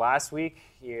productive last week.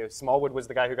 Smallwood was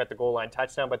the guy who got the goal line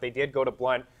touchdown, but they did go to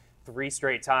Blunt 3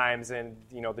 straight times, and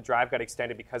the drive got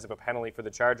extended because of a penalty for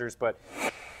the Chargers. But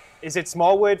is it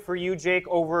Smallwood for you, Jake,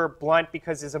 over Blunt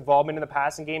because his involvement in the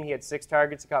passing game? He had 6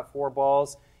 targets, he got 4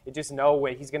 balls. You just know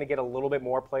he's going to get a little bit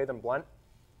more play than Blunt?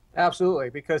 Absolutely,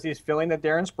 because he's filling the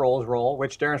Darren Sproles role,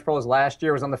 which Darren Sproles last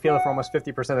year was on the field for almost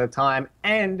 50% of the time,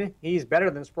 and he's better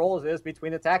than Sproles is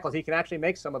between the tackles. He can actually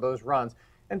make some of those runs.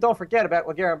 And don't forget about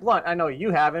LeGarrette Blount. I know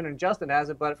you haven't and Justin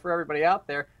hasn't, but for everybody out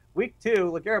there, week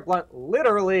 2, LeGarrette Blount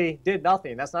literally did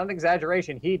nothing. That's not an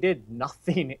exaggeration. He did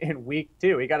nothing in week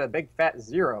 2. He got a big fat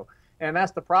 0. And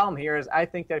that's the problem here is I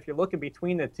think that if you're looking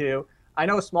between the two, I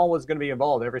know Smallwood's going to be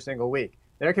involved every single week.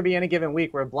 There could be any given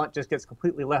week where Blount just gets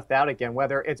completely left out again,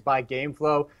 whether it's by game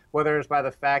flow, whether it's by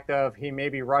the fact of he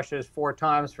maybe rushes 4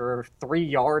 times for 3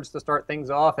 yards to start things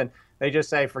off, and they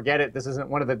just say, forget it, this isn't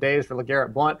one of the days for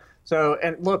LeGarrette Blount. So,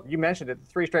 and look, you mentioned it,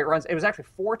 3 straight runs. It was actually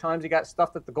 4 times he got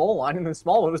stuffed at the goal line, and then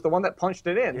Smallwood was the one that punched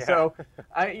it in. Yeah. So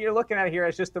you're looking at it here,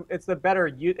 it's the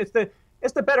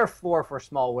better floor for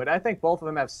Smallwood. I think both of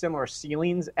them have similar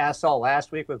ceilings, as saw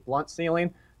last week with Blount's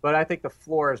ceiling. But I think the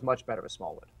floor is much better with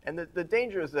Smallwood. And the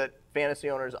danger is that fantasy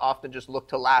owners often just look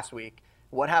to last week,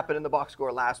 what happened in the box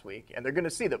score last week, and they're going to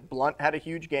see that Blount had a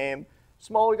huge game.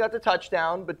 Smallwood got the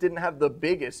touchdown, but didn't have the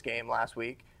biggest game last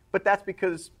week. But that's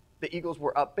because the Eagles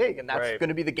were up big, and that's going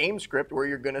to be the game script where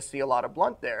you're going to see a lot of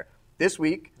Blount there. This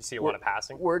week, you see a lot of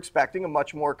passing. We're expecting a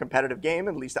much more competitive game,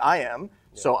 at least I am.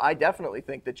 Yeah. So I definitely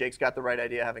think that Jake's got the right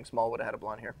idea having Smallwood ahead of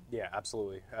Blount here. Yeah,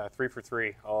 absolutely. 3 for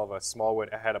 3, all of us.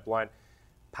 Smallwood ahead of Blount.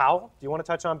 Powell, do you want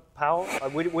to touch on Powell?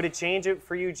 Would it change it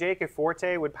for you, Jake, if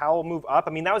Forte, would Powell move up? I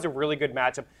mean, that was a really good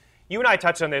matchup. You and I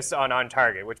touched on this on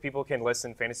Target, which people can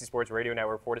listen, Fantasy Sports Radio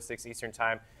Network, 4 to 6 Eastern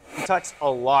Time. We touched a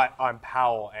lot on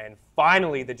Powell, and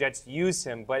finally the Jets used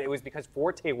him, but it was because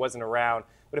Forte wasn't around.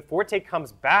 But if Forte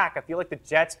comes back, I feel like the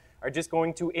Jets are just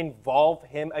going to involve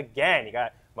him again. You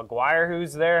got McGuire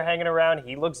who's there hanging around.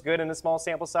 He looks good in a small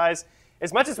sample size.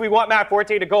 As much as we want Matt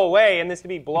Forte to go away and this to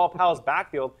be Bilal Powell's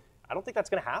backfield, I don't think that's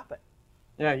going to happen.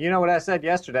 Yeah, you know what I said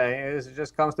yesterday is it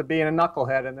just comes to being a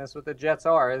knucklehead, and that's what the Jets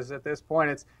are. Is at this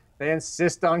point, they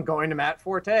insist on going to Matt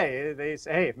Forte. They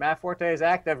say, hey, if Matt Forte is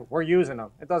active, we're using him.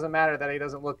 It doesn't matter that he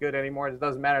doesn't look good anymore. It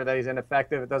doesn't matter that he's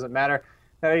ineffective. It doesn't matter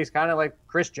that he's kind of like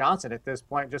Chris Johnson at this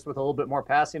point, just with a little bit more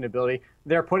passing ability.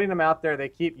 They're putting him out there. They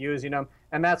keep using him,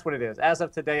 and that's what it is. As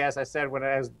of today, as I said, when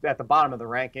I was at the bottom of the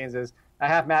rankings, is I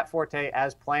have Matt Forte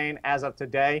as playing as of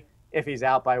today. If he's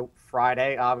out by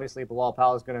Friday, obviously Bilal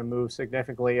Powell is going to move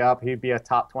significantly up. He'd be a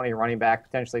top 20 running back,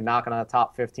 potentially knocking on the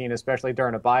top 15, especially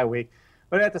during a bye week.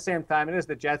 But at the same time, it is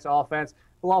the Jets' offense.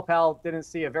 Bilal Powell didn't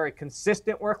see a very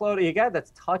consistent workload. He got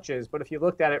that's touches, but if you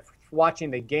looked at it watching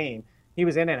the game, he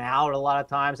was in and out a lot of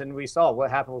times, and we saw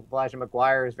what happened with Elijah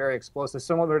McGuire is very explosive,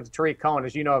 similar to Tariq Cohen,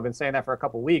 as you know, I've been saying that for a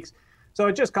couple weeks. So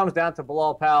it just comes down to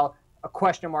Bilal Powell, a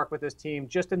question mark with this team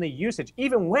just in the usage.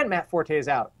 Even when Matt Forte is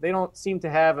out, they don't seem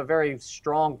to have a very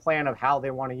strong plan of how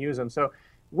they want to use him. So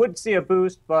would see a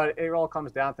boost, but it all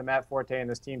comes down to Matt Forte and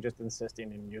this team just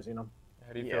insisting in using him.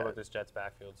 How do you feel about this Jets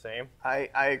backfield? Same? I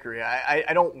agree.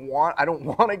 I don't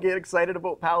want to get excited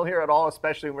about Powell here at all,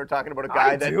 especially when we're talking about a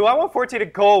guy that I want Forte to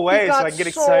go away so I can get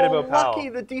excited about Powell. Lucky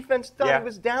the defense thought he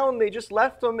was down. They just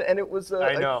left him, and it was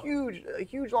a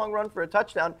huge long run for a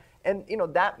touchdown. And,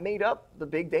 that made up the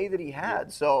big day that he had. Yeah.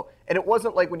 So, and it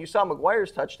wasn't like when you saw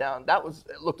McGuire's touchdown, it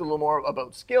looked a little more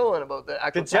about skill and about the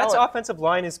actual Jets' talent. offensive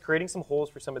line is creating some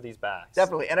holes for some of these backs.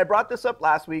 Definitely. And I brought this up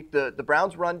last week. The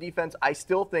Browns' run defense, I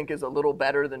still think, is a little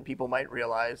better than people might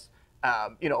realize.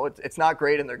 It's not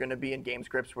great, and they're going to be in game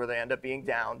scripts where they end up being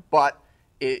down. But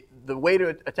the way to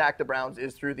attack the Browns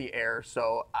is through the air.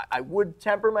 So I would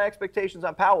temper my expectations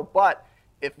on Powell. But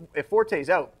if Forte's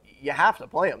out, you have to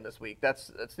play him this week.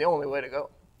 That's the only way to go.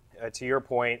 to your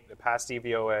point, past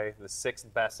DVOA, the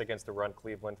 6th best against the run,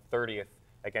 Cleveland, 30th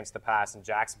against the pass, and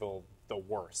Jacksonville, the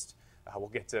worst. We'll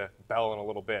get to Bell in a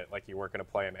little bit, like you weren't going to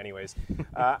play him anyways.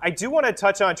 I do want to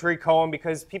touch on Tariq Cohen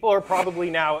because people are probably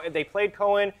now, they played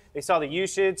Cohen, they saw the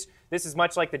usage. This is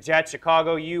much like the Jets,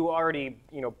 Chicago. You already,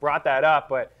 brought that up,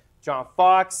 but John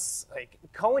Fox,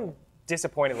 Cohen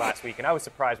disappointed last week, and I was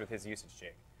surprised with his usage,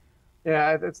 Jake.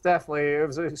 Yeah, it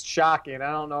was shocking.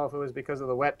 I don't know if it was because of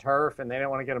the wet turf and they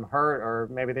didn't want to get him hurt, or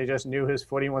maybe they just knew his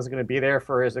footing wasn't going to be there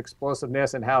for his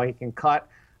explosiveness and how he can cut.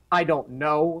 I don't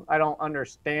know. I don't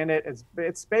understand it.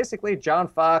 It's basically John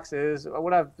Fox is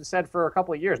what I've said for a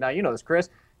couple of years now. You know this, Chris.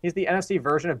 He's the NFC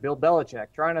version of Bill Belichick.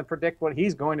 Trying to predict what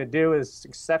he's going to do is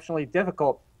exceptionally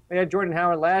difficult. They had Jordan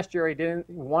Howard last year. He didn't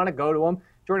want to go to him.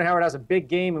 Jordan Howard has a big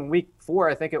game in week 4,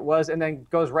 I think it was, and then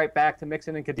goes right back to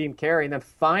Mixon and Kadeem Carey, and then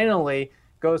finally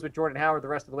goes with Jordan Howard the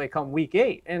rest of the way come week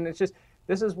 8. And it's just,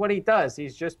 this is what he does.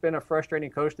 He's just been a frustrating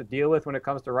coach to deal with when it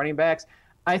comes to running backs.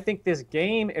 I think this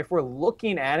game, if we're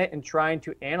looking at it and trying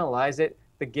to analyze it,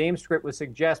 the game script would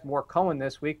suggest more Cohen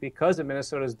this week because of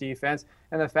Minnesota's defense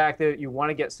and the fact that you want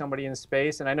to get somebody in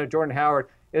space. And I know Jordan Howard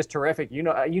is terrific. You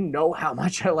know how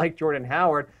much I like Jordan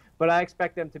Howard, but I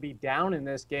expect them to be down in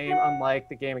this game, unlike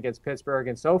the game against Pittsburgh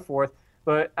and so forth.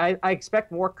 But I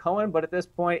expect more Cohen, but at this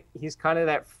point, he's kind of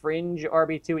that fringe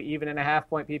RB2, even in a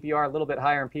half-point PPR, a little bit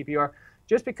higher in PPR,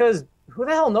 just because who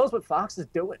the hell knows what Fox is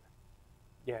doing?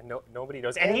 Yeah, nobody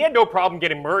knows. And he had no problem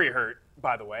getting Murray hurt,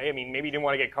 by the way. I mean, maybe he didn't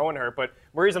want to get Cohen hurt, but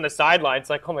Murray's on the sideline.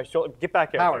 It's like, oh, my shoulder. Get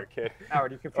back out there, kid.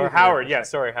 Howard, you confused Or Howard, yeah.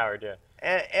 Sorry, Howard,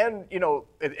 yeah. And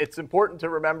it's important to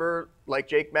remember, like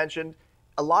Jake mentioned,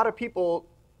 a lot of people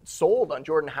sold on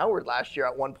Jordan Howard last year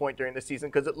at one point during the season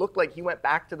because it looked like he went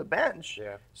back to the bench.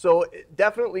 Yeah. So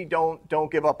definitely don't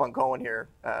give up on Cohen here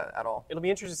at all. It'll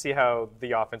be interesting to see how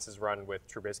the offense is run with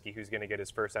Trubisky, who's going to get his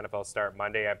first NFL start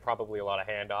Monday. And probably a lot of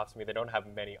handoffs. I mean, they don't have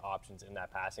many options in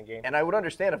that passing game. And I would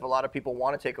understand if a lot of people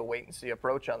want to take a wait-and-see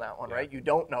approach on that one, right? You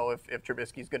don't know if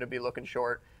Trubisky's going to be looking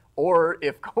short or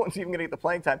if Cohen's even going to get the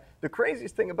playing time. The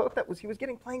craziest thing about that was he was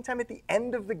getting playing time at the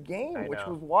end of the game, which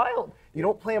was wild. You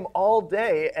don't play him all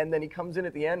day, and then he comes in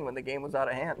at the end when the game was out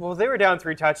of hand. Well, they were down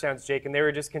 3 touchdowns, Jake, and they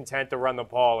were just content to run the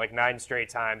ball like 9 straight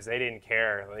times. They didn't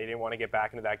care. They didn't want to get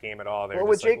back into that game at all. Well,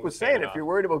 what Jake was saying, if you're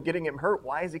worried about getting him hurt,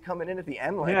 why is he coming in at the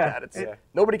end like that?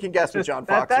 Nobody can guess what John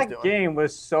Fox is doing. That game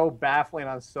was so baffling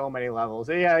on so many levels.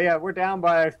 Yeah, we're down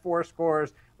by 4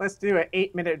 scores. Let's do an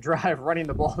 8-minute drive running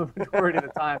the ball the majority of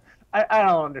the time. I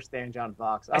don't understand John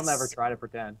Fox. I'll never try to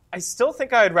pretend. I still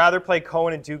think I'd rather play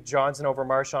Cohen and Duke Johnson over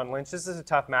Marshawn Lynch. This is a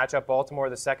tough matchup.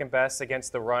 Baltimore, the second best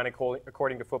against the run,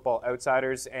 according to Football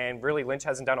Outsiders. And really, Lynch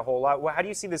hasn't done a whole lot. Well, how do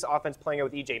you see this offense playing out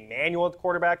with E.J. Manuel at the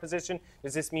quarterback position?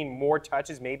 Does this mean more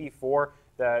touches maybe for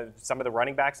some of the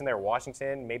running backs in there?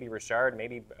 Washington, maybe Richard,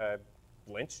 maybe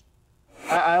Lynch?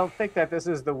 I don't think that this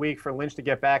is the week for Lynch to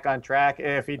get back on track.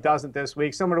 If he doesn't this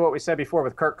week, similar to what we said before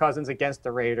with Kirk Cousins against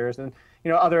the Raiders, and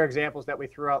other examples that we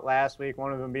threw out last week.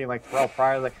 One of them being like Terrell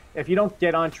Pryor. Like, if you don't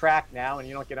get on track now and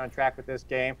you don't get on track with this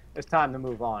game, it's time to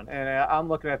move on. And I'm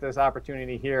looking at this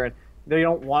opportunity here, and they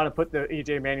don't want to put the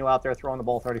E.J. Manuel out there throwing the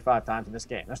ball 35 times in this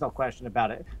game. There's no question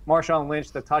about it. Marshawn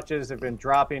Lynch, the touches have been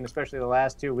dropping, especially the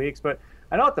last 2 weeks. But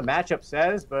I know what the matchup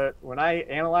says, but when I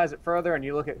analyze it further and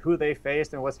you look at who they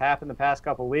faced and what's happened the past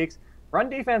couple weeks, run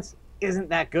defense isn't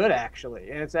that good,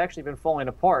 actually. And it's actually been falling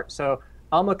apart. So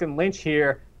I'm looking Lynch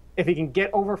here. If he can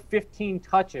get over 15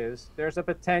 touches, there's a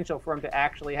potential for him to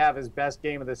actually have his best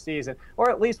game of the season, or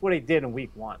at least what he did in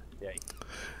week 1. Yeah.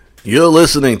 You're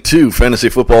listening to Fantasy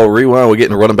Football Rewind. We're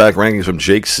getting running back rankings from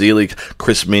Jake Seeley,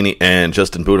 Chris Meany, and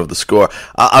Justin Boot of The Score.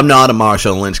 I'm not a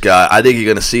Marshawn Lynch guy. I think you're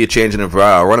going to see a change in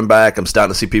running back. I'm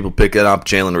starting to see people picking up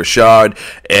Jalen Richard,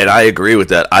 and I agree with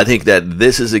that. I think that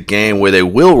this is a game where they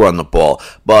will run the ball,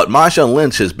 but Marshawn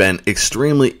Lynch has been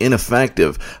extremely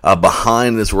ineffective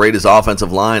behind this Raiders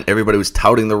offensive line. Everybody was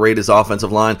touting the Raiders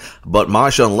offensive line, but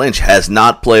Marshawn Lynch has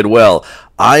not played well.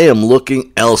 I am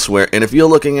looking elsewhere, and if you're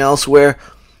looking elsewhere,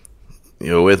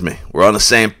 you're with me. We're on the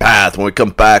same path. When we come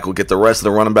back, we'll get the rest of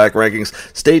the running back rankings.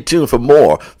 Stay tuned for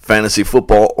more Fantasy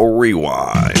Football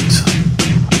Rewind.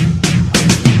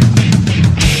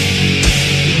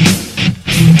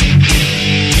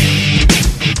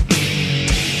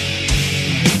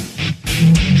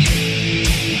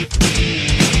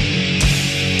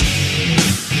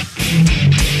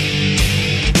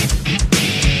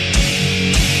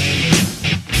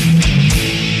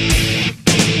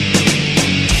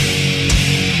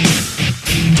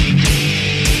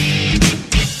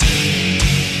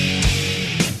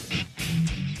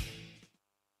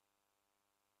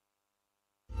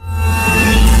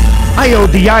 I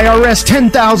owed the IRS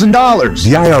 $10,000.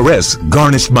 The IRS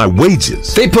garnished my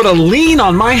wages. They put a lien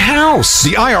on my house.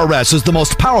 The IRS is the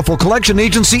most powerful collection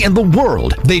agency in the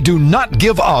world. They do not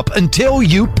give up until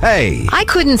you pay. I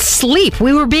couldn't sleep.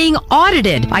 We were being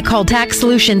audited. I called Tax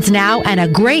Solutions Now, and a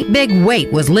great big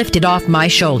weight was lifted off my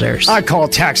shoulders. I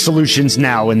called Tax Solutions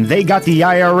Now, and they got the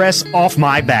IRS off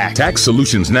my back. Tax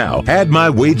Solutions Now had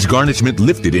my wage garnishment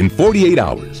lifted in 48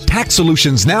 hours. Tax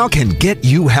Solutions Now can get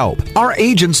you help. Our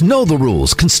agents know the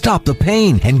rules, can stop the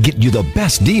pain, and get you the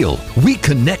best deal. We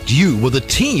connect you with a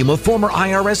team of former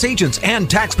IRS agents and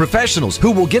tax professionals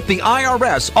who will get the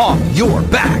IRS off your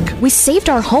back. We saved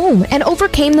our home and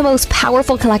overcame the most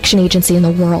powerful collection agency in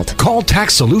the world. Call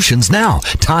Tax Solutions now.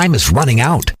 Time is running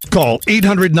out. Call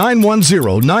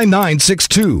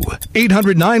 800-910-9962.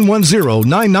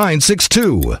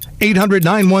 800-910-9962.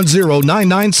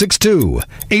 800-910-9962.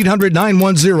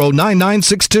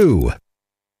 800-910-9962.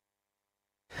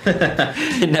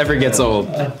 It never gets old.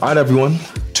 All right, everyone.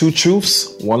 2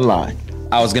 truths, 1 lie.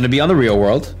 I was going to be on The Real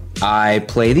World. I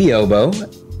play the oboe.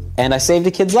 And I saved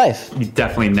a kid's life. You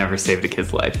definitely never saved a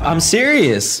kid's life. I'm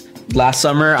serious. Last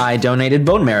summer, I donated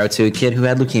bone marrow to a kid who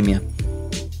had leukemia.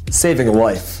 Saving a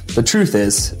life. The truth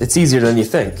is, it's easier than you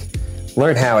think.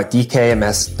 Learn how at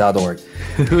dkms.org.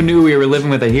 Who knew we were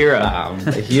living with a hero?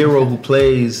 A hero who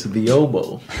plays the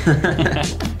oboe.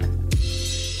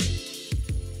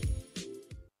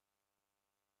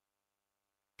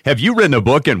 Have you written a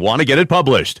book and want to get it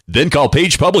published? Then call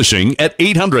Page Publishing at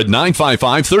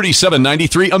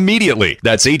 800-955-3793 immediately.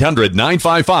 That's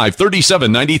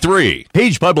 800-955-3793.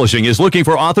 Page Publishing is looking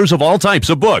for authors of all types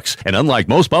of books. And unlike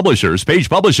most publishers, Page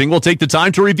Publishing will take the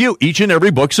time to review each and every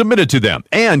book submitted to them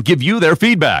and give you their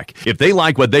feedback. If they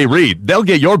like what they read, they'll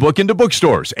get your book into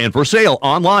bookstores and for sale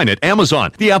online at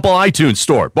Amazon, the Apple iTunes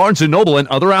Store, Barnes & Noble, and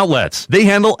other outlets. They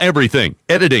handle everything: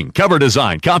 editing, cover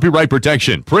design, copyright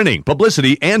protection, printing,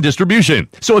 publicity, and distribution.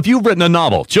 So if you've written a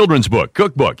novel, children's book,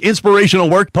 cookbook, inspirational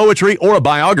work, poetry, or a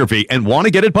biography and want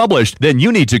to get it published, then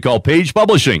you need to call Page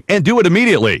Publishing and do it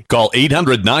immediately. Call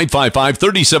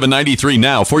 800-955-3793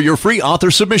 now for your free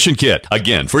author submission kit.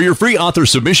 Again, for your free author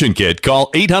submission kit, call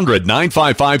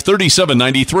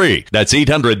 800-955-3793. That's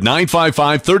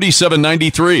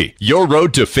 800-955-3793. Your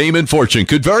road to fame and fortune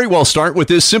could very well start with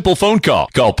this simple phone call.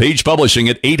 Call Page Publishing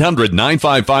at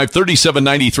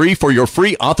 800-955-3793 for your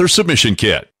free author submission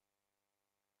kit.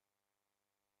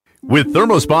 With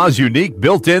ThermoSpa's unique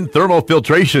built-in thermal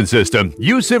filtration system,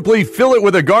 you simply fill it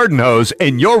with a garden hose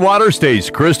and your water stays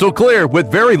crystal clear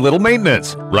with very little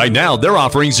maintenance. Right now, they're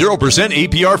offering 0%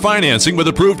 APR financing with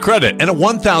approved credit and a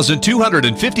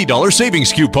 $1,250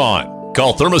 savings coupon.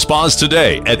 Call ThermoSpas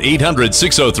today at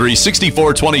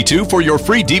 800-603-6422 for your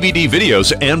free DVD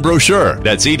videos and brochure.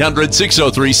 That's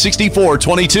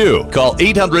 800-603-6422. Call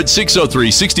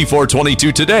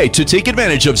 800-603-6422 today to take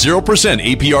advantage of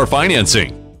 0% APR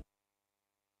financing.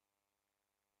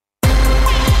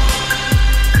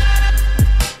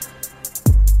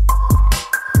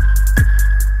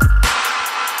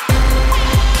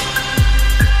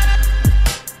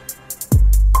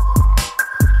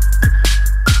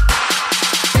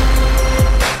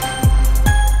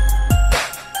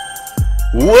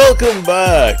 Welcome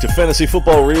back to Fantasy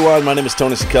Football Rewind. My name is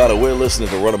Tony Cicada. We're listening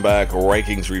to Running Back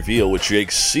Rankings Reveal with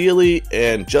Jake Seeley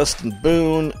and Justin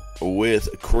Boone with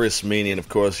Chris Meany. And, of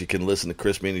course, you can listen to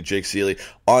Chris Meany, Jake Seeley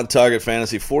on Target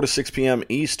Fantasy, 4 to 6 p.m.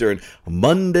 Eastern,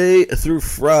 Monday through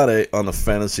Friday on the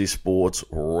Fantasy Sports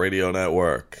Radio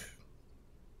Network.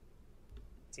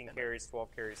 18 carries,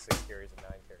 12 carries, 6 carries, and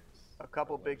 9 carries. A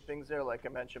couple big things there, like I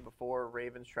mentioned before,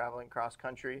 Ravens traveling cross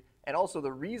country. And also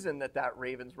the reason that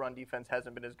Ravens run defense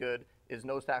hasn't been as good is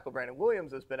nose tackle Brandon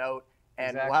Williams has been out.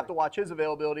 And we'll have to watch his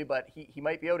availability, but he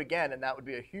might be out again, and that would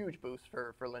be a huge boost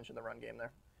for Lynch in the run game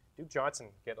there. Duke Johnson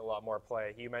get a lot more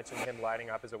play. You mentioned him lining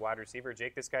up as a wide receiver.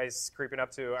 Jake, this guy's creeping up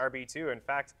to RB2. In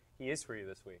fact, he is for you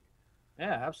this week.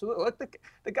 Yeah, absolutely. Look,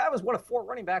 the guy was one of 4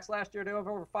 running backs last year to have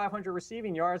over 500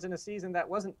 receiving yards in a season that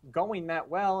wasn't going that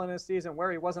well, in a season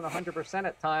where he wasn't 100%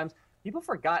 at times. People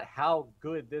forgot how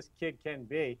good this kid can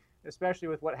be, especially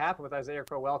with what happened with Isaiah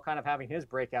Crowell kind of having his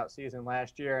breakout season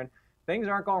last year. And things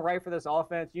aren't going right for this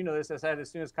offense. You know this. I said as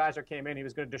soon as Kaiser came in, he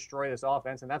was going to destroy this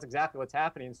offense, and that's exactly what's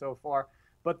happening so far.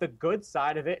 But the good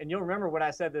side of it, and you'll remember when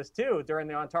I said this too during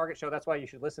the On Target show, that's why you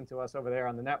should listen to us over there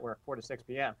on the network, 4 to 6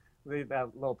 p.m. Leave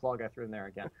that little plug I threw in there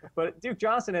again. But Duke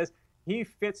Johnson he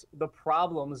fits the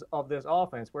problems of this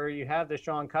offense where you have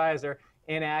Deshaun Kaiser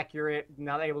inaccurate,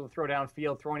 not able to throw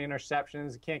downfield, throwing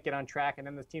interceptions, can't get on track, and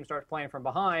then the team starts playing from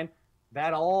behind.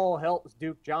 That all helps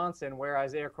Duke Johnson, where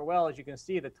Isaiah Crowell, as you can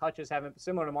see, the touches haven't,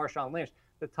 similar to Marshawn Lynch,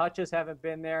 The touches haven't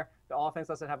been there. The offense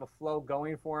doesn't have a flow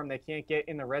going for him. They can't get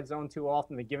in the red zone too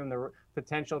often to give him the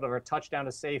potential to a touchdown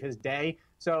to save his day.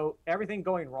 So everything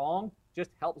going wrong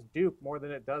just helps Duke more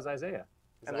than it does Isaiah.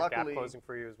 Is and that gap closing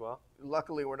for you as well?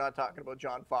 Luckily, we're not talking about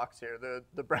John Fox here.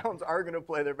 The Browns are going to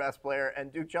play their best player,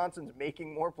 and Duke Johnson's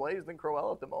making more plays than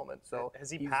Crowell at the moment. So has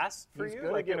he passed for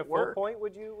you? Like in a full point,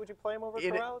 would you play him over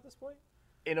Crowell at this point?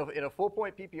 In a full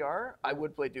point PPR, I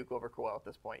would play Duke over Crowell at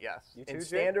this point. Yes. You too, in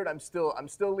standard, I'm still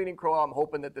leaning Crowell. I'm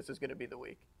hoping that this is going to be the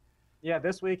week. Yeah,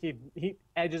 this week he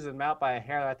edges him out by a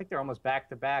hair. I think they're almost back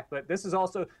to back. But this is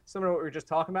also similar to what we were just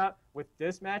talking about with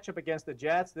this matchup against the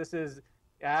Jets. This is.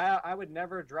 I would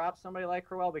never drop somebody like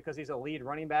Crowell because he's a lead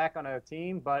running back on a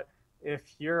team. But if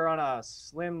you're on a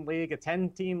slim league, a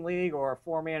 10-team league, or a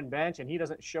 4-man bench, and he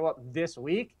doesn't show up this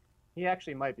week, he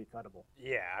actually might be cuttable.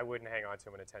 Yeah, I wouldn't hang on to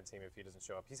him in a 10-team if he doesn't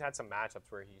show up. He's had some matchups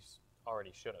where he's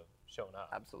already should have shown up.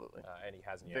 Absolutely. And he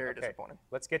hasn't yet. Very disappointing.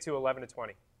 Let's get to 11 to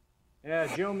 20.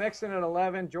 Yeah, Joe Mixon at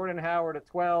 11, Jordan Howard at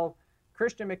 12,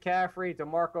 Christian McCaffrey,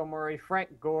 DeMarco Murray,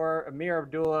 Frank Gore, Amir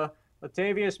Abdullah,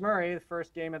 Latavius Murray, the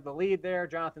first game at the lead there,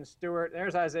 Jonathan Stewart,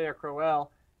 there's Isaiah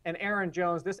Crowell, and Aaron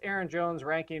Jones. This Aaron Jones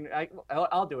ranking,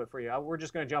 I'll do it for you. We're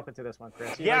just going to jump into this one,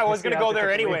 Chris. I was going to go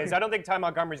there anyways. I don't think Ty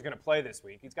Montgomery's going to play this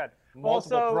week. He's got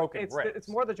multiple broken ribs. It's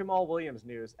more the Jamal Williams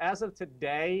news. As of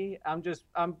today, I'm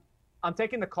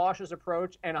taking the cautious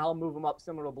approach, and I'll move him up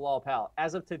similar to Bilal Powell.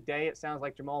 As of today, it sounds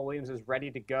like Jamal Williams is ready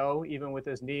to go, even with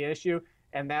his knee issue,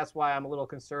 and that's why I'm a little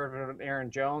conservative on Aaron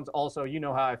Jones. Also, you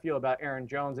know how I feel about Aaron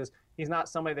Jones is he's not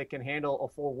somebody that can handle a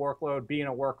full workload, being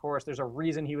a workhorse. There's a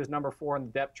reason he was number 4 in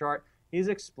the depth chart. He's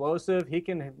explosive. He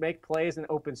can make plays in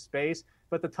open space,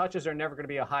 but the touches are never going to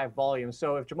be a high volume.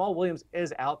 So if Jamal Williams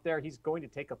is out there, he's going to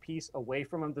take a piece away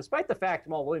from him, despite the fact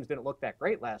Jamal Williams didn't look that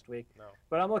great last week. No.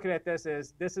 But I'm looking at this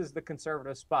as this is the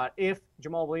conservative spot. If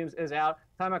Jamal Williams is out,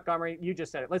 Ty Montgomery, you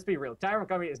just said it. Let's be real. Ty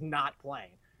Montgomery is not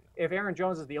playing. If Aaron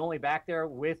Jones is the only back there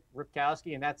with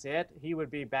Ripkowski and that's it, he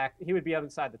would be back. He would be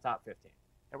inside the top 15.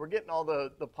 And we're getting all the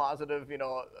positive,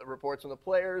 reports from the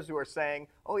players who are saying,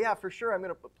 "Oh yeah, for sure,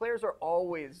 Players are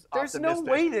always There's optimistic.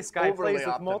 No way this guy plays with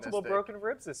optimistic. multiple broken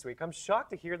ribs this week. I'm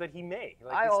shocked to hear that he may.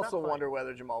 I also wonder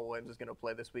whether Jamal Williams is going to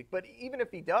play this week. But even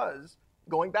if he does,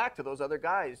 going back to those other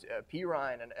guys, P.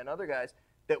 Ryan and other guys,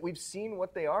 that we've seen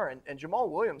what they are. And Jamal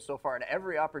Williams so far, in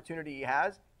every opportunity he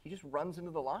has, he just runs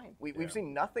into the line. We've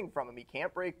seen nothing from him. He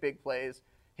can't break big plays.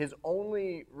 His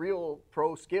only real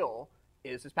pro skill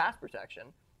is his pass protection.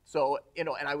 So, and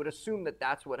I would assume that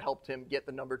that's what helped him get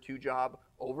the number 2 job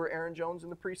over Aaron Jones in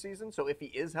the preseason. So if he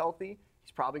is healthy,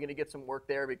 he's probably going to get some work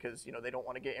there because, they don't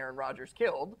want to get Aaron Rodgers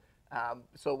killed.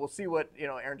 So we'll see what,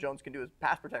 Aaron Jones can do as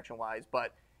pass protection-wise.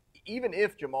 But even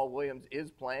if Jamal Williams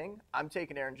is playing, I'm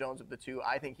taking Aaron Jones of the 2.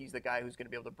 I think he's the guy who's going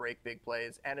to be able to break big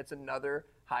plays. And it's another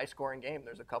high-scoring game.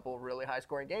 There's a couple of really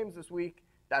high-scoring games this week.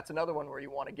 That's another one where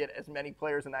you want to get as many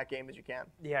players in that game as you can.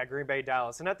 Yeah, Green Bay,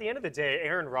 Dallas. And at the end of the day,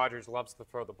 Aaron Rodgers loves to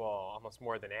throw the ball almost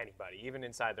more than anybody, even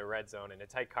inside the red zone. In a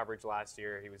tight coverage last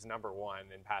year, he was number 1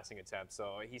 in passing attempts.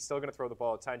 So he's still going to throw the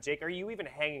ball a ton. Jake, are you even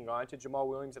hanging on to Jamal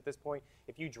Williams at this point?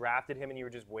 If you drafted him and you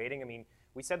were just waiting,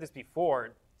 we said this before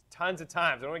tons of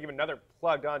times. I don't want to give another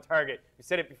plug on target. We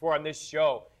said it before on this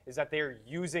show, is that they're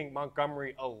using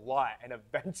Montgomery a lot. And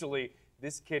eventually,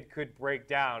 this kid could break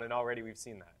down, and already we've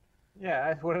seen that.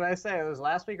 Yeah, what did I say? It was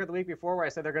last week or the week before where I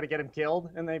said they're going to get him killed,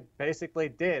 and they basically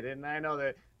did. And I know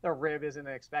that the rib isn't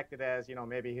expected as,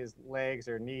 maybe his legs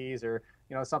or knees or,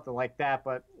 something like that,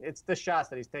 but it's the shots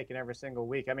that he's taking every single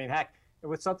week. Heck,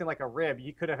 with something like a rib,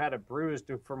 you could have had a bruise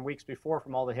from weeks before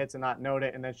from all the hits and not known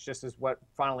it, and that's just is what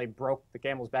finally broke the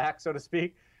camel's back, so to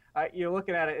speak. You're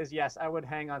looking at it as, yes, I would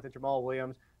hang on to Jamal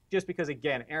Williams just because,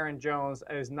 again, Aaron Jones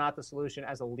is not the solution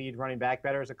as a lead running back,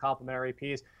 better as a complementary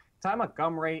piece. Ty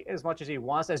Montgomery, as much as he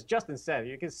wants, as Justin said,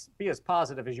 you can be as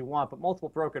positive as you want, but multiple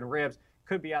broken ribs,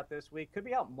 could be out this week, could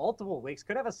be out multiple weeks,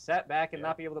 could have a setback and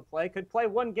not be able to play, could play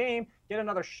one game, get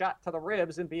another shot to the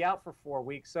ribs, and be out for 4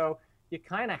 weeks. So you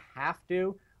kind of have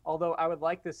to, although I would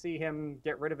like to see him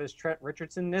get rid of his Trent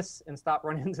Richardson-ness and stop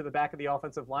running into the back of the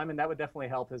offensive lineman. That would definitely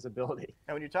help his ability.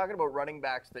 And when you're talking about running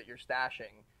backs that you're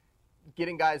stashing,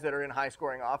 getting guys that are in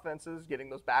high-scoring offenses, getting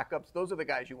those backups, those are the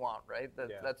guys you want, right?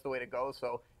 That's the way to go.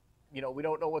 So, we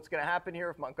don't know what's going to happen here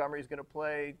if Montgomery's going to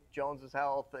play, Jones's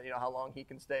health, how long he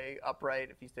can stay upright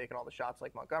if he's taking all the shots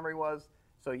like Montgomery was.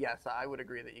 So, yes, I would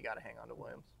agree that you got to hang on to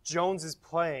Williams. Jones is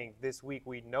playing this week.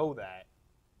 We know that.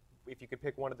 If you could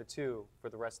pick one of the 2 for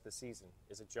the rest of the season,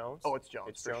 is it Jones? Oh, it's Jones.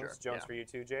 It's for Jones. Sure. Jones for you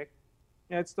too, Jake?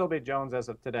 Yeah, it'd still be Jones as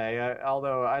of today,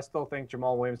 although I still think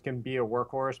Jamal Williams can be a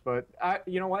workhorse. But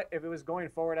you know what? If it was going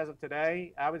forward as of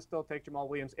today, I would still take Jamal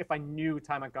Williams if I knew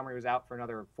Ty Montgomery was out for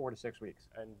another 4 to 6 weeks.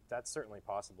 And that's certainly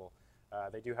possible.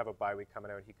 They do have a bye week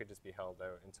coming out. He could just be held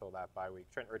out until that bye week.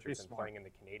 Trent Richardson playing in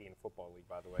the Canadian Football League,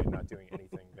 by the way, not doing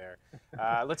anything there.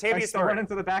 Latavius Murray. Run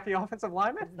into the back of the offensive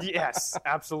lineman? Yes,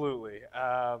 absolutely.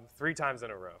 3 times in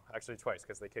a row. Actually, twice,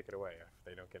 because they kick it away if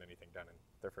they don't get anything done in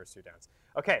their first 2 downs.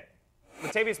 Okay,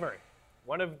 Latavius Murray,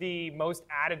 one of the most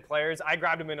added players. I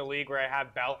grabbed him in a league where I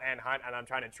have Bell and Hunt, and I'm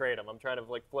trying to trade him. I'm trying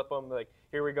to flip him.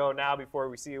 Here we go now before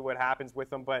we see what happens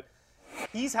with him. But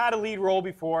he's had a lead role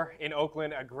before in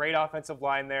Oakland, a great offensive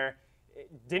line there. It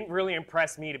didn't really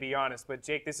impress me, to be honest. But,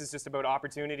 Jake, this is just about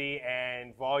opportunity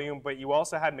and volume. But you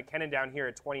also had McKinnon down here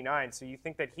at 29, so you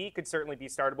think that he could certainly be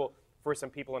startable for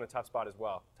some people in a tough spot as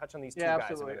well. Touch on these 2 guys.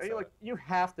 Absolutely. You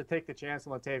have to take the chance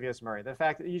on Latavius Murray. The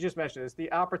fact that you just mentioned this,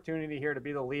 the opportunity here to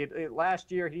be the lead.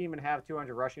 Last year, he didn't even have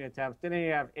 200 rushing attempts. Didn't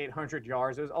even have 800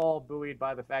 yards. It was all buoyed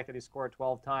by the fact that he scored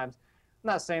 12 times. I'm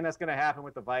not saying that's going to happen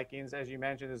with the Vikings. As you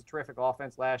mentioned, there's a terrific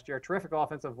offense last year, terrific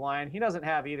offensive line. He doesn't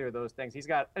have either of those things. He's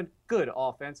got a good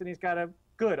offense, and he's got a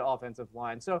good offensive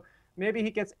line. So maybe he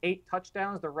gets 8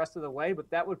 touchdowns the rest of the way, but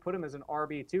that would put him as an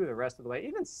RB2 the rest of the way.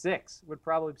 Even 6 would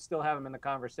probably still have him in the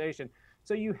conversation.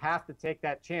 So you have to take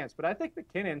that chance. But I think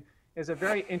McKinnon is a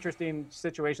very interesting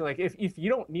situation. Like if you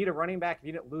don't need a running back, if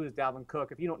you didn't lose Dalvin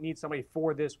Cook, if you don't need somebody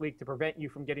for this week to prevent you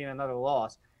from getting another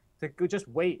loss, to just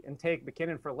wait and take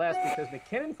McKinnon for less, because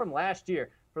McKinnon from last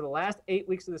year, for the last 8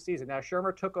 weeks of the season, now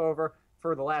Shermer took over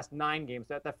for the last 9 games.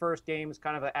 That first game is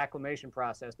kind of an acclimation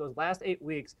process. Those last 8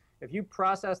 weeks, if you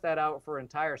process that out for an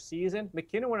entire season,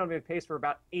 McKinnon went on a pace for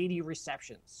about 80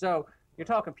 receptions. So you're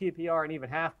talking PPR and even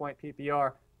half-point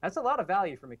PPR. That's a lot of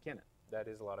value for McKinnon. That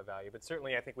is a lot of value. But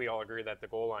certainly I think we all agree that the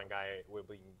goal line guy will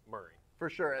be Murray. For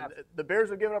sure. And the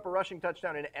Bears have given up a rushing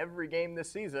touchdown in every game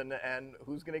this season, and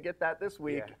who's going to get that this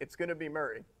week? Yeah. It's going to be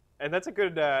Murray. And that's a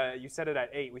good, you said it at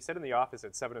 8. We said in the office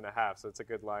at 7.5, so it's a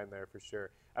good line there for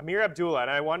sure. Amir Abdullah, and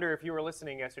I wonder if you were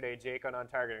listening yesterday, Jake, on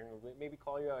Target, and maybe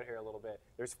call you out here a little bit.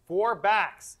 There's 4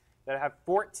 backs that have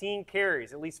 14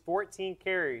 carries, at least 14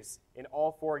 carries in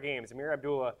all 4 games. Amir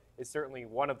Abdullah is certainly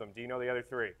one of them. Do you know the other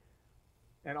 3?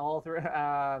 And all 3?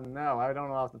 No, I don't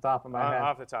know off the top of my head.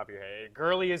 Off the top of your head.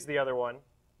 Gurley is the other one,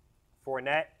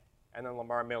 Fournette, and then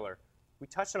Lamar Miller. We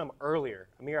touched on him earlier,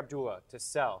 Amir Abdullah, to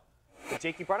sell. But,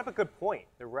 Jake, you brought up a good point,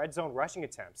 the red zone rushing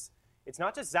attempts. It's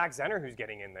not just Zach Zenner who's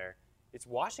getting in there. It's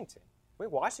Washington.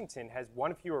 Washington has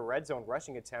 1 fewer red zone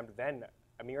rushing attempt than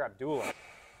Amir Abdullah.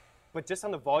 But just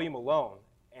on the volume alone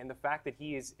and the fact that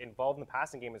he is involved in the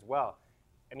passing game as well,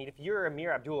 I mean, if you're an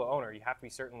Amir Abdullah owner, you have to be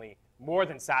certainly more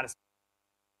than satisfied.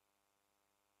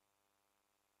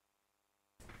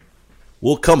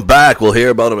 We'll come back. We'll hear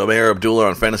about Amir Abdullah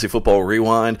on Fantasy Football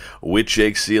Rewind with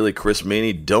Jake Seeley, Chris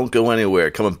Meany. Don't go anywhere.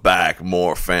 Coming back,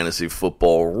 more Fantasy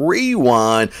Football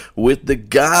Rewind with the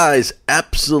guys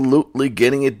absolutely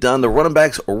getting it done. The running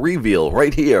backs reveal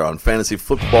right here on Fantasy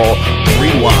Football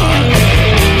Rewind.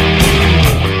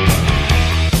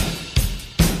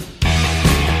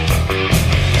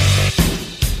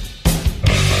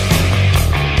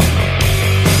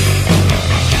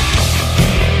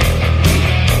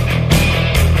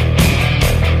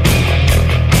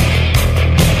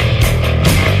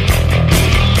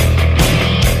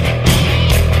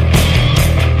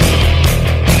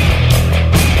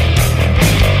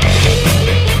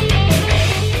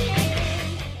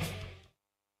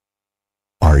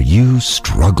 Are you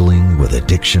struggling with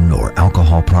addiction or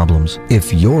alcohol problems?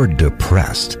 If you're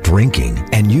depressed, drinking,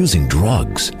 and using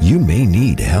drugs, you may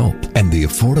need help. And the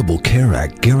Affordable Care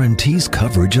Act guarantees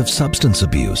coverage of substance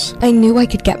abuse. I knew I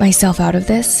could get myself out of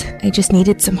this. I just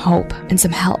needed some hope and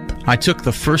some help. I took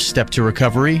the first step to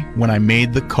recovery when I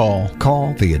made the call.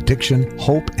 Call the Addiction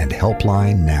Hope and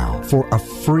Helpline now for a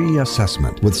free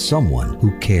assessment with someone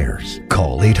who cares.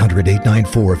 Call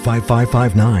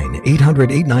 800-894-5559.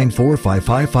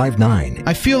 800-894-5559.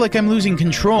 I feel like I'm losing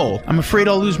control. I'm afraid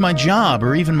I'll lose my job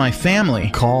or even my family.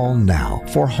 Call now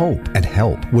for hope and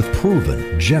help with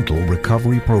proven, gentle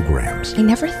recovery programs. I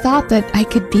never thought that I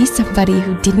could be somebody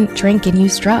who didn't drink and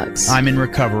use drugs. I'm in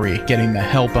recovery, getting the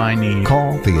help I need.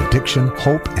 Call the Addiction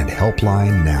Hope and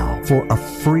Helpline now for a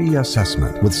free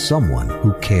assessment with someone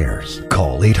who cares.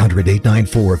 Call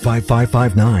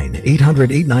 800-894-5559.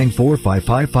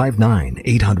 800-894-5559.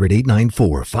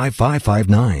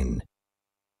 800-894-5559.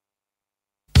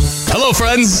 Hello, Hello,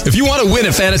 friends. If you want to win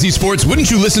at fantasy sports, wouldn't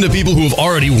you listen to people who have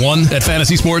already won at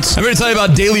fantasy sports? I'm going to tell you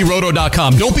about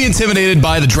DailyRoto.com. Don't be intimidated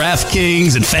by the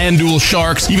DraftKings and FanDuel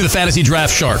Sharks, even the Fantasy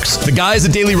Draft Sharks. The guys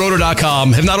at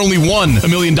DailyRoto.com have not only won $1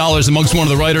 million amongst one of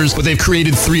the writers, but they've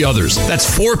created 3 others. That's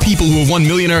 4 people who have won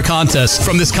millionaire contests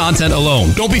from this content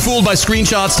alone. Don't be fooled by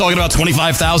screenshots talking about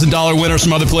 $25,000 winners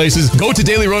from other places. Go to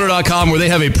DailyRoto.com where they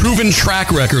have a proven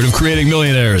track record of creating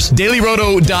millionaires.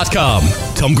 DailyRoto.com.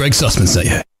 Tell them Greg Sussman sent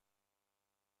you.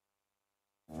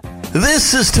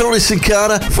 This is Tony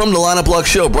Sincata from the Lineup Block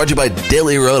Show, brought to you by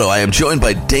Daily Roto. I am joined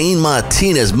by Dane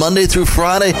Martinez Monday through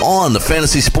Friday on the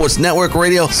Fantasy Sports Network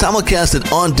Radio, simulcasted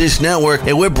on Dish Network,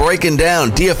 and we're breaking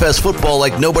down DFS football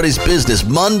like nobody's business.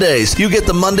 Mondays, you get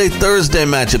the Monday-Thursday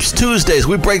matchups. Tuesdays,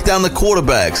 we break down the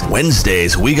quarterbacks.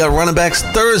 Wednesdays, we got running backs.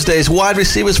 Thursdays, wide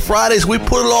receivers. Fridays, we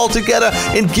put it all together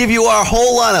and give you our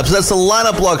whole lineups. That's the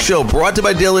Lineup Block Show, brought to you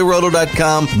by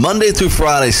DailyRoto.com, Monday through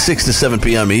Friday, 6 to 7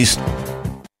 p.m. East.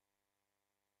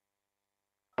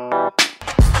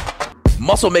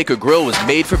 Muscle Maker Grill was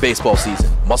made for baseball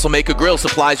season. Muscle Maker Grill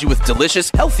supplies you with delicious,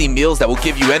 healthy meals that will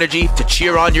give you energy to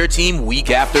cheer on your team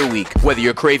week after week. Whether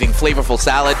you're craving flavorful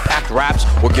salad, packed wraps,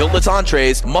 or guiltless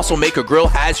entrees, Muscle Maker Grill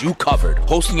has you covered.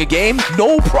 Hosting a game?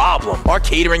 No problem. Our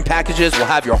catering packages will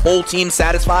have your whole team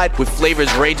satisfied with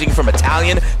flavors ranging from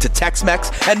Italian to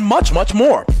Tex-Mex and much, much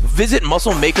more. Visit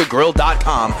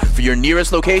MuscleMakerGrill.com for your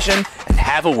nearest location and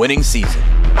have a winning season.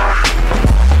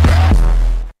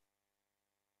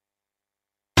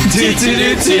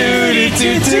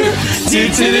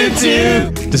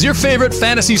 Does your favorite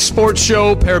fantasy sports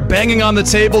show pair banging on the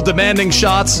table, demanding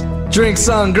shots? Drinks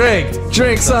on Greg.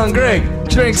 Drinks on Greg.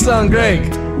 Drinks on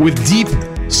Greg. With deep,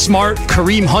 smart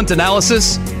Kareem Hunt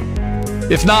analysis?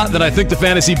 If not, then I think the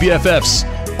Fantasy BFFs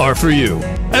are for you.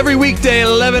 Every weekday at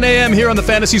 11 a.m. here on the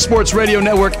Fantasy Sports Radio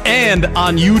Network and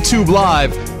on YouTube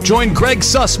Live, join Greg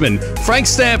Sussman, Frank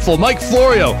Stanfield, Mike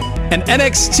Florio, and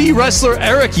NXT wrestler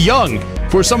Eric Young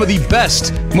for some of the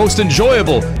best, most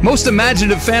enjoyable, most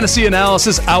imaginative fantasy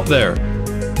analysis out there.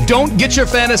 Don't get your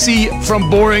fantasy from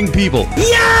boring people.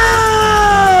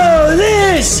 Yo!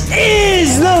 This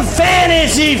is the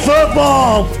Fantasy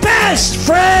Football Best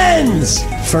Friends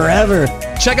Forever.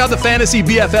 Check out the Fantasy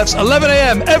BFFs 11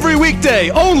 a.m. every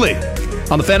weekday only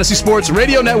on the Fantasy Sports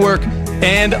Radio Network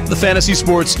and the Fantasy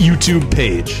Sports YouTube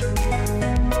page.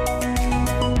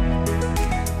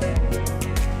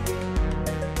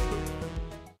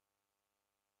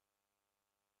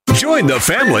 Join the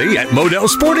family at Modell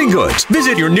Sporting Goods.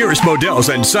 Visit your nearest Modell's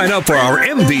and sign up for our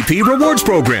MVP Rewards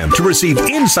program to receive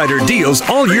insider deals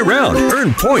all year round.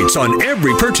 Earn points on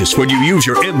every purchase when you use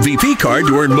your MVP card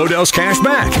to earn Modell's cash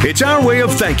back. It's our way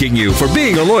of thanking you for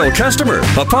being a loyal customer.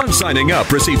 Upon signing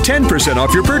up, receive 10%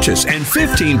 off your purchase and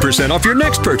 15% off your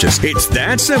next purchase. It's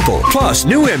that simple. Plus,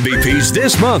 new MVPs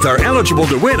this month are eligible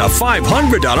to win a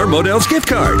 $500 Modell's gift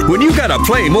card. When you gotta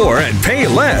play more and pay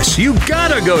less, you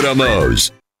gotta go to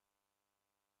Moe's.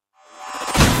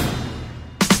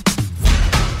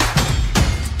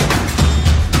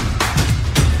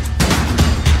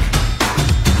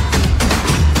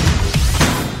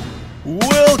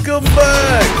 Welcome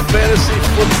back, Fantasy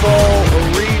Football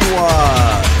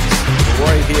Rewind,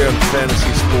 right here on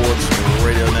Fantasy Sports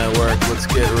Radio Network. Let's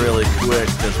get really quick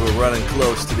because we're running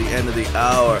close to the end of the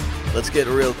hour. Let's get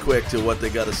real quick to what they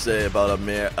got to say about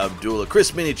Ameer Abdullah,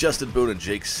 Chris Meany, Justin Boone, and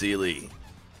Jake Seeley.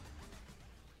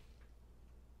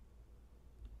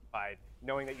 By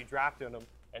knowing that you drafted him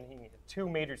and he had 2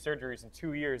 major surgeries in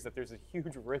 2 years, that there's a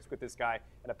huge risk with this guy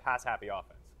and a pass-happy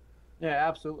offense. Yeah,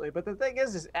 absolutely. But the thing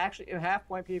is actually in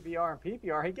half-point PPR and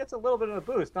PPR, he gets a little bit of a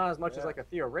boost, not as much as like a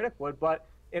Theo Riddick would, but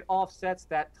it offsets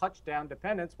that touchdown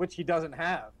dependence, which he doesn't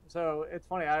have. So it's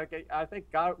funny. I think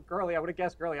Gurley, I would have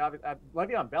guessed Gurley.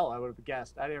 Le'Veon Bell, I would have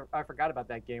guessed. I forgot about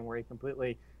that game where he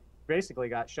completely basically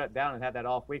got shut down and had that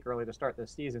off week early to start the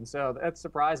season. So that's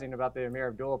surprising about the Ameer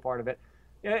Abdullah part of it.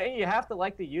 Yeah, you have to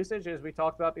like the usage, as we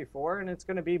talked about before, and it's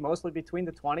going to be mostly between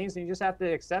the 20s, and you just have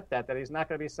to accept that he's not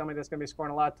going to be somebody that's going to be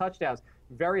scoring a lot of touchdowns.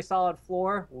 Very solid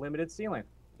floor, limited ceiling.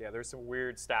 Yeah, there's some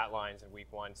weird stat lines in week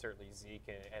 1. Certainly Zeke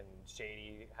and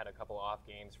Shady had a couple of off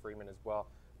games, Freeman as well.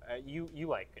 You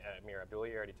like Ameer Abdullah,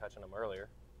 you already touched on him earlier.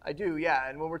 I do, yeah.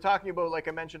 And when we're talking about, like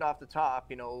I mentioned off the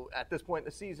top, at this point in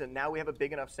the season, now we have a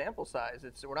big enough sample size.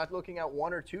 We're not looking at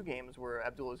 1 or 2 games where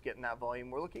Abdullah's getting that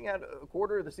volume. We're looking at a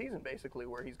quarter of the season, basically,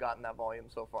 where he's gotten that volume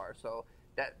so far. So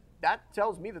that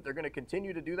tells me that they're going to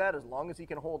continue to do that as long as he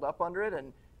can hold up under it.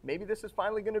 And maybe this is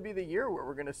finally going to be the year where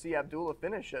we're going to see Abdullah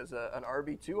finish as an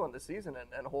RB2 on the season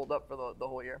and hold up for the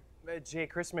whole year. Jay,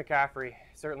 Chris McCaffrey,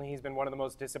 certainly he's been one of the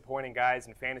most disappointing guys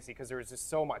in fantasy because there was just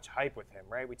so much hype with him,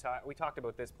 right? We talked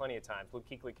about this plenty of times. Luke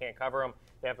Kuechly can't cover him.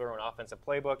 They have their own offensive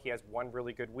playbook. He has one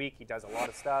really good week. He does a lot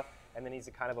of stuff, and then he's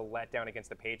a kind of a letdown against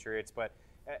the Patriots. But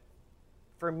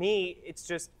for me, it's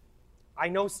just I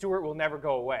know Stewart will never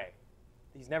go away.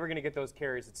 He's never going to get those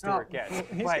carries that Stewart gets.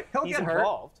 But he's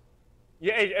involved.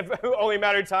 Yeah, it only a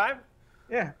matter of time?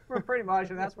 Yeah, pretty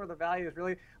much, and that's where the value is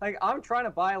really. Like, I'm trying to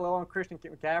buy low on Christian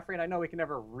McCaffrey, and I know we can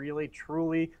never really,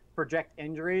 truly project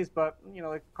injuries, but,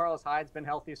 like Carlos Hyde's been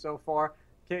healthy so far.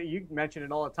 You mentioned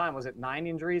it all the time. Was it 9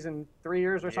 injuries in 3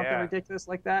 years or something ridiculous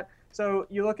like that? So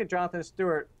you look at Jonathan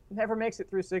Stewart, never makes it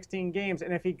through 16 games,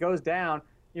 and if he goes down,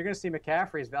 you're going to see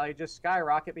McCaffrey's value just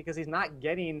skyrocket because he's not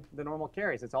getting the normal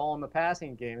carries. It's all in the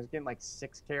passing game. He's getting like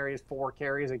 6 carries, 4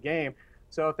 carries a game.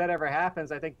 So if that ever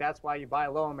happens, I think that's why you buy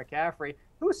low on McCaffrey,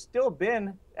 who's still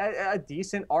been a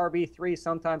decent RB3,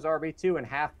 sometimes RB2 in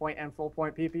half-point and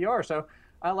full-point PPR. So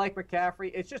I like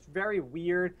McCaffrey. It's just very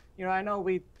weird. I know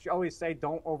we always say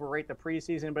don't overrate the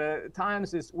preseason, but at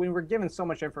times when we're given so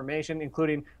much information,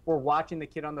 including we're watching the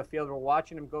kid on the field, we're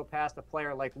watching him go past a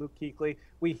player like Luke Kuechly.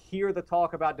 We hear the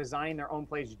talk about designing their own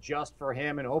plays just for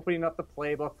him and opening up the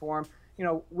playbook for him.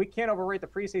 We can't overrate the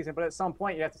preseason, but at some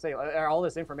point you have to say, all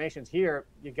this information's here.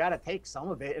 You got to take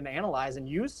some of it and analyze and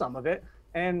use some of it.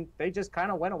 And they just kind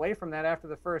of went away from that after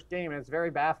the first game, and it's very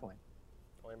baffling.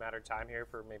 Only a matter of time here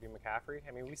for maybe McCaffrey.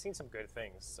 I mean, we've seen some good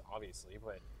things, obviously,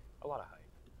 but a lot of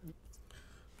hype.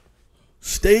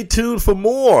 Stay tuned for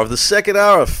more of the second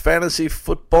hour of Fantasy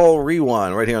Football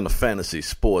Rewind right here on the Fantasy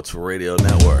Sports Radio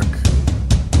Network.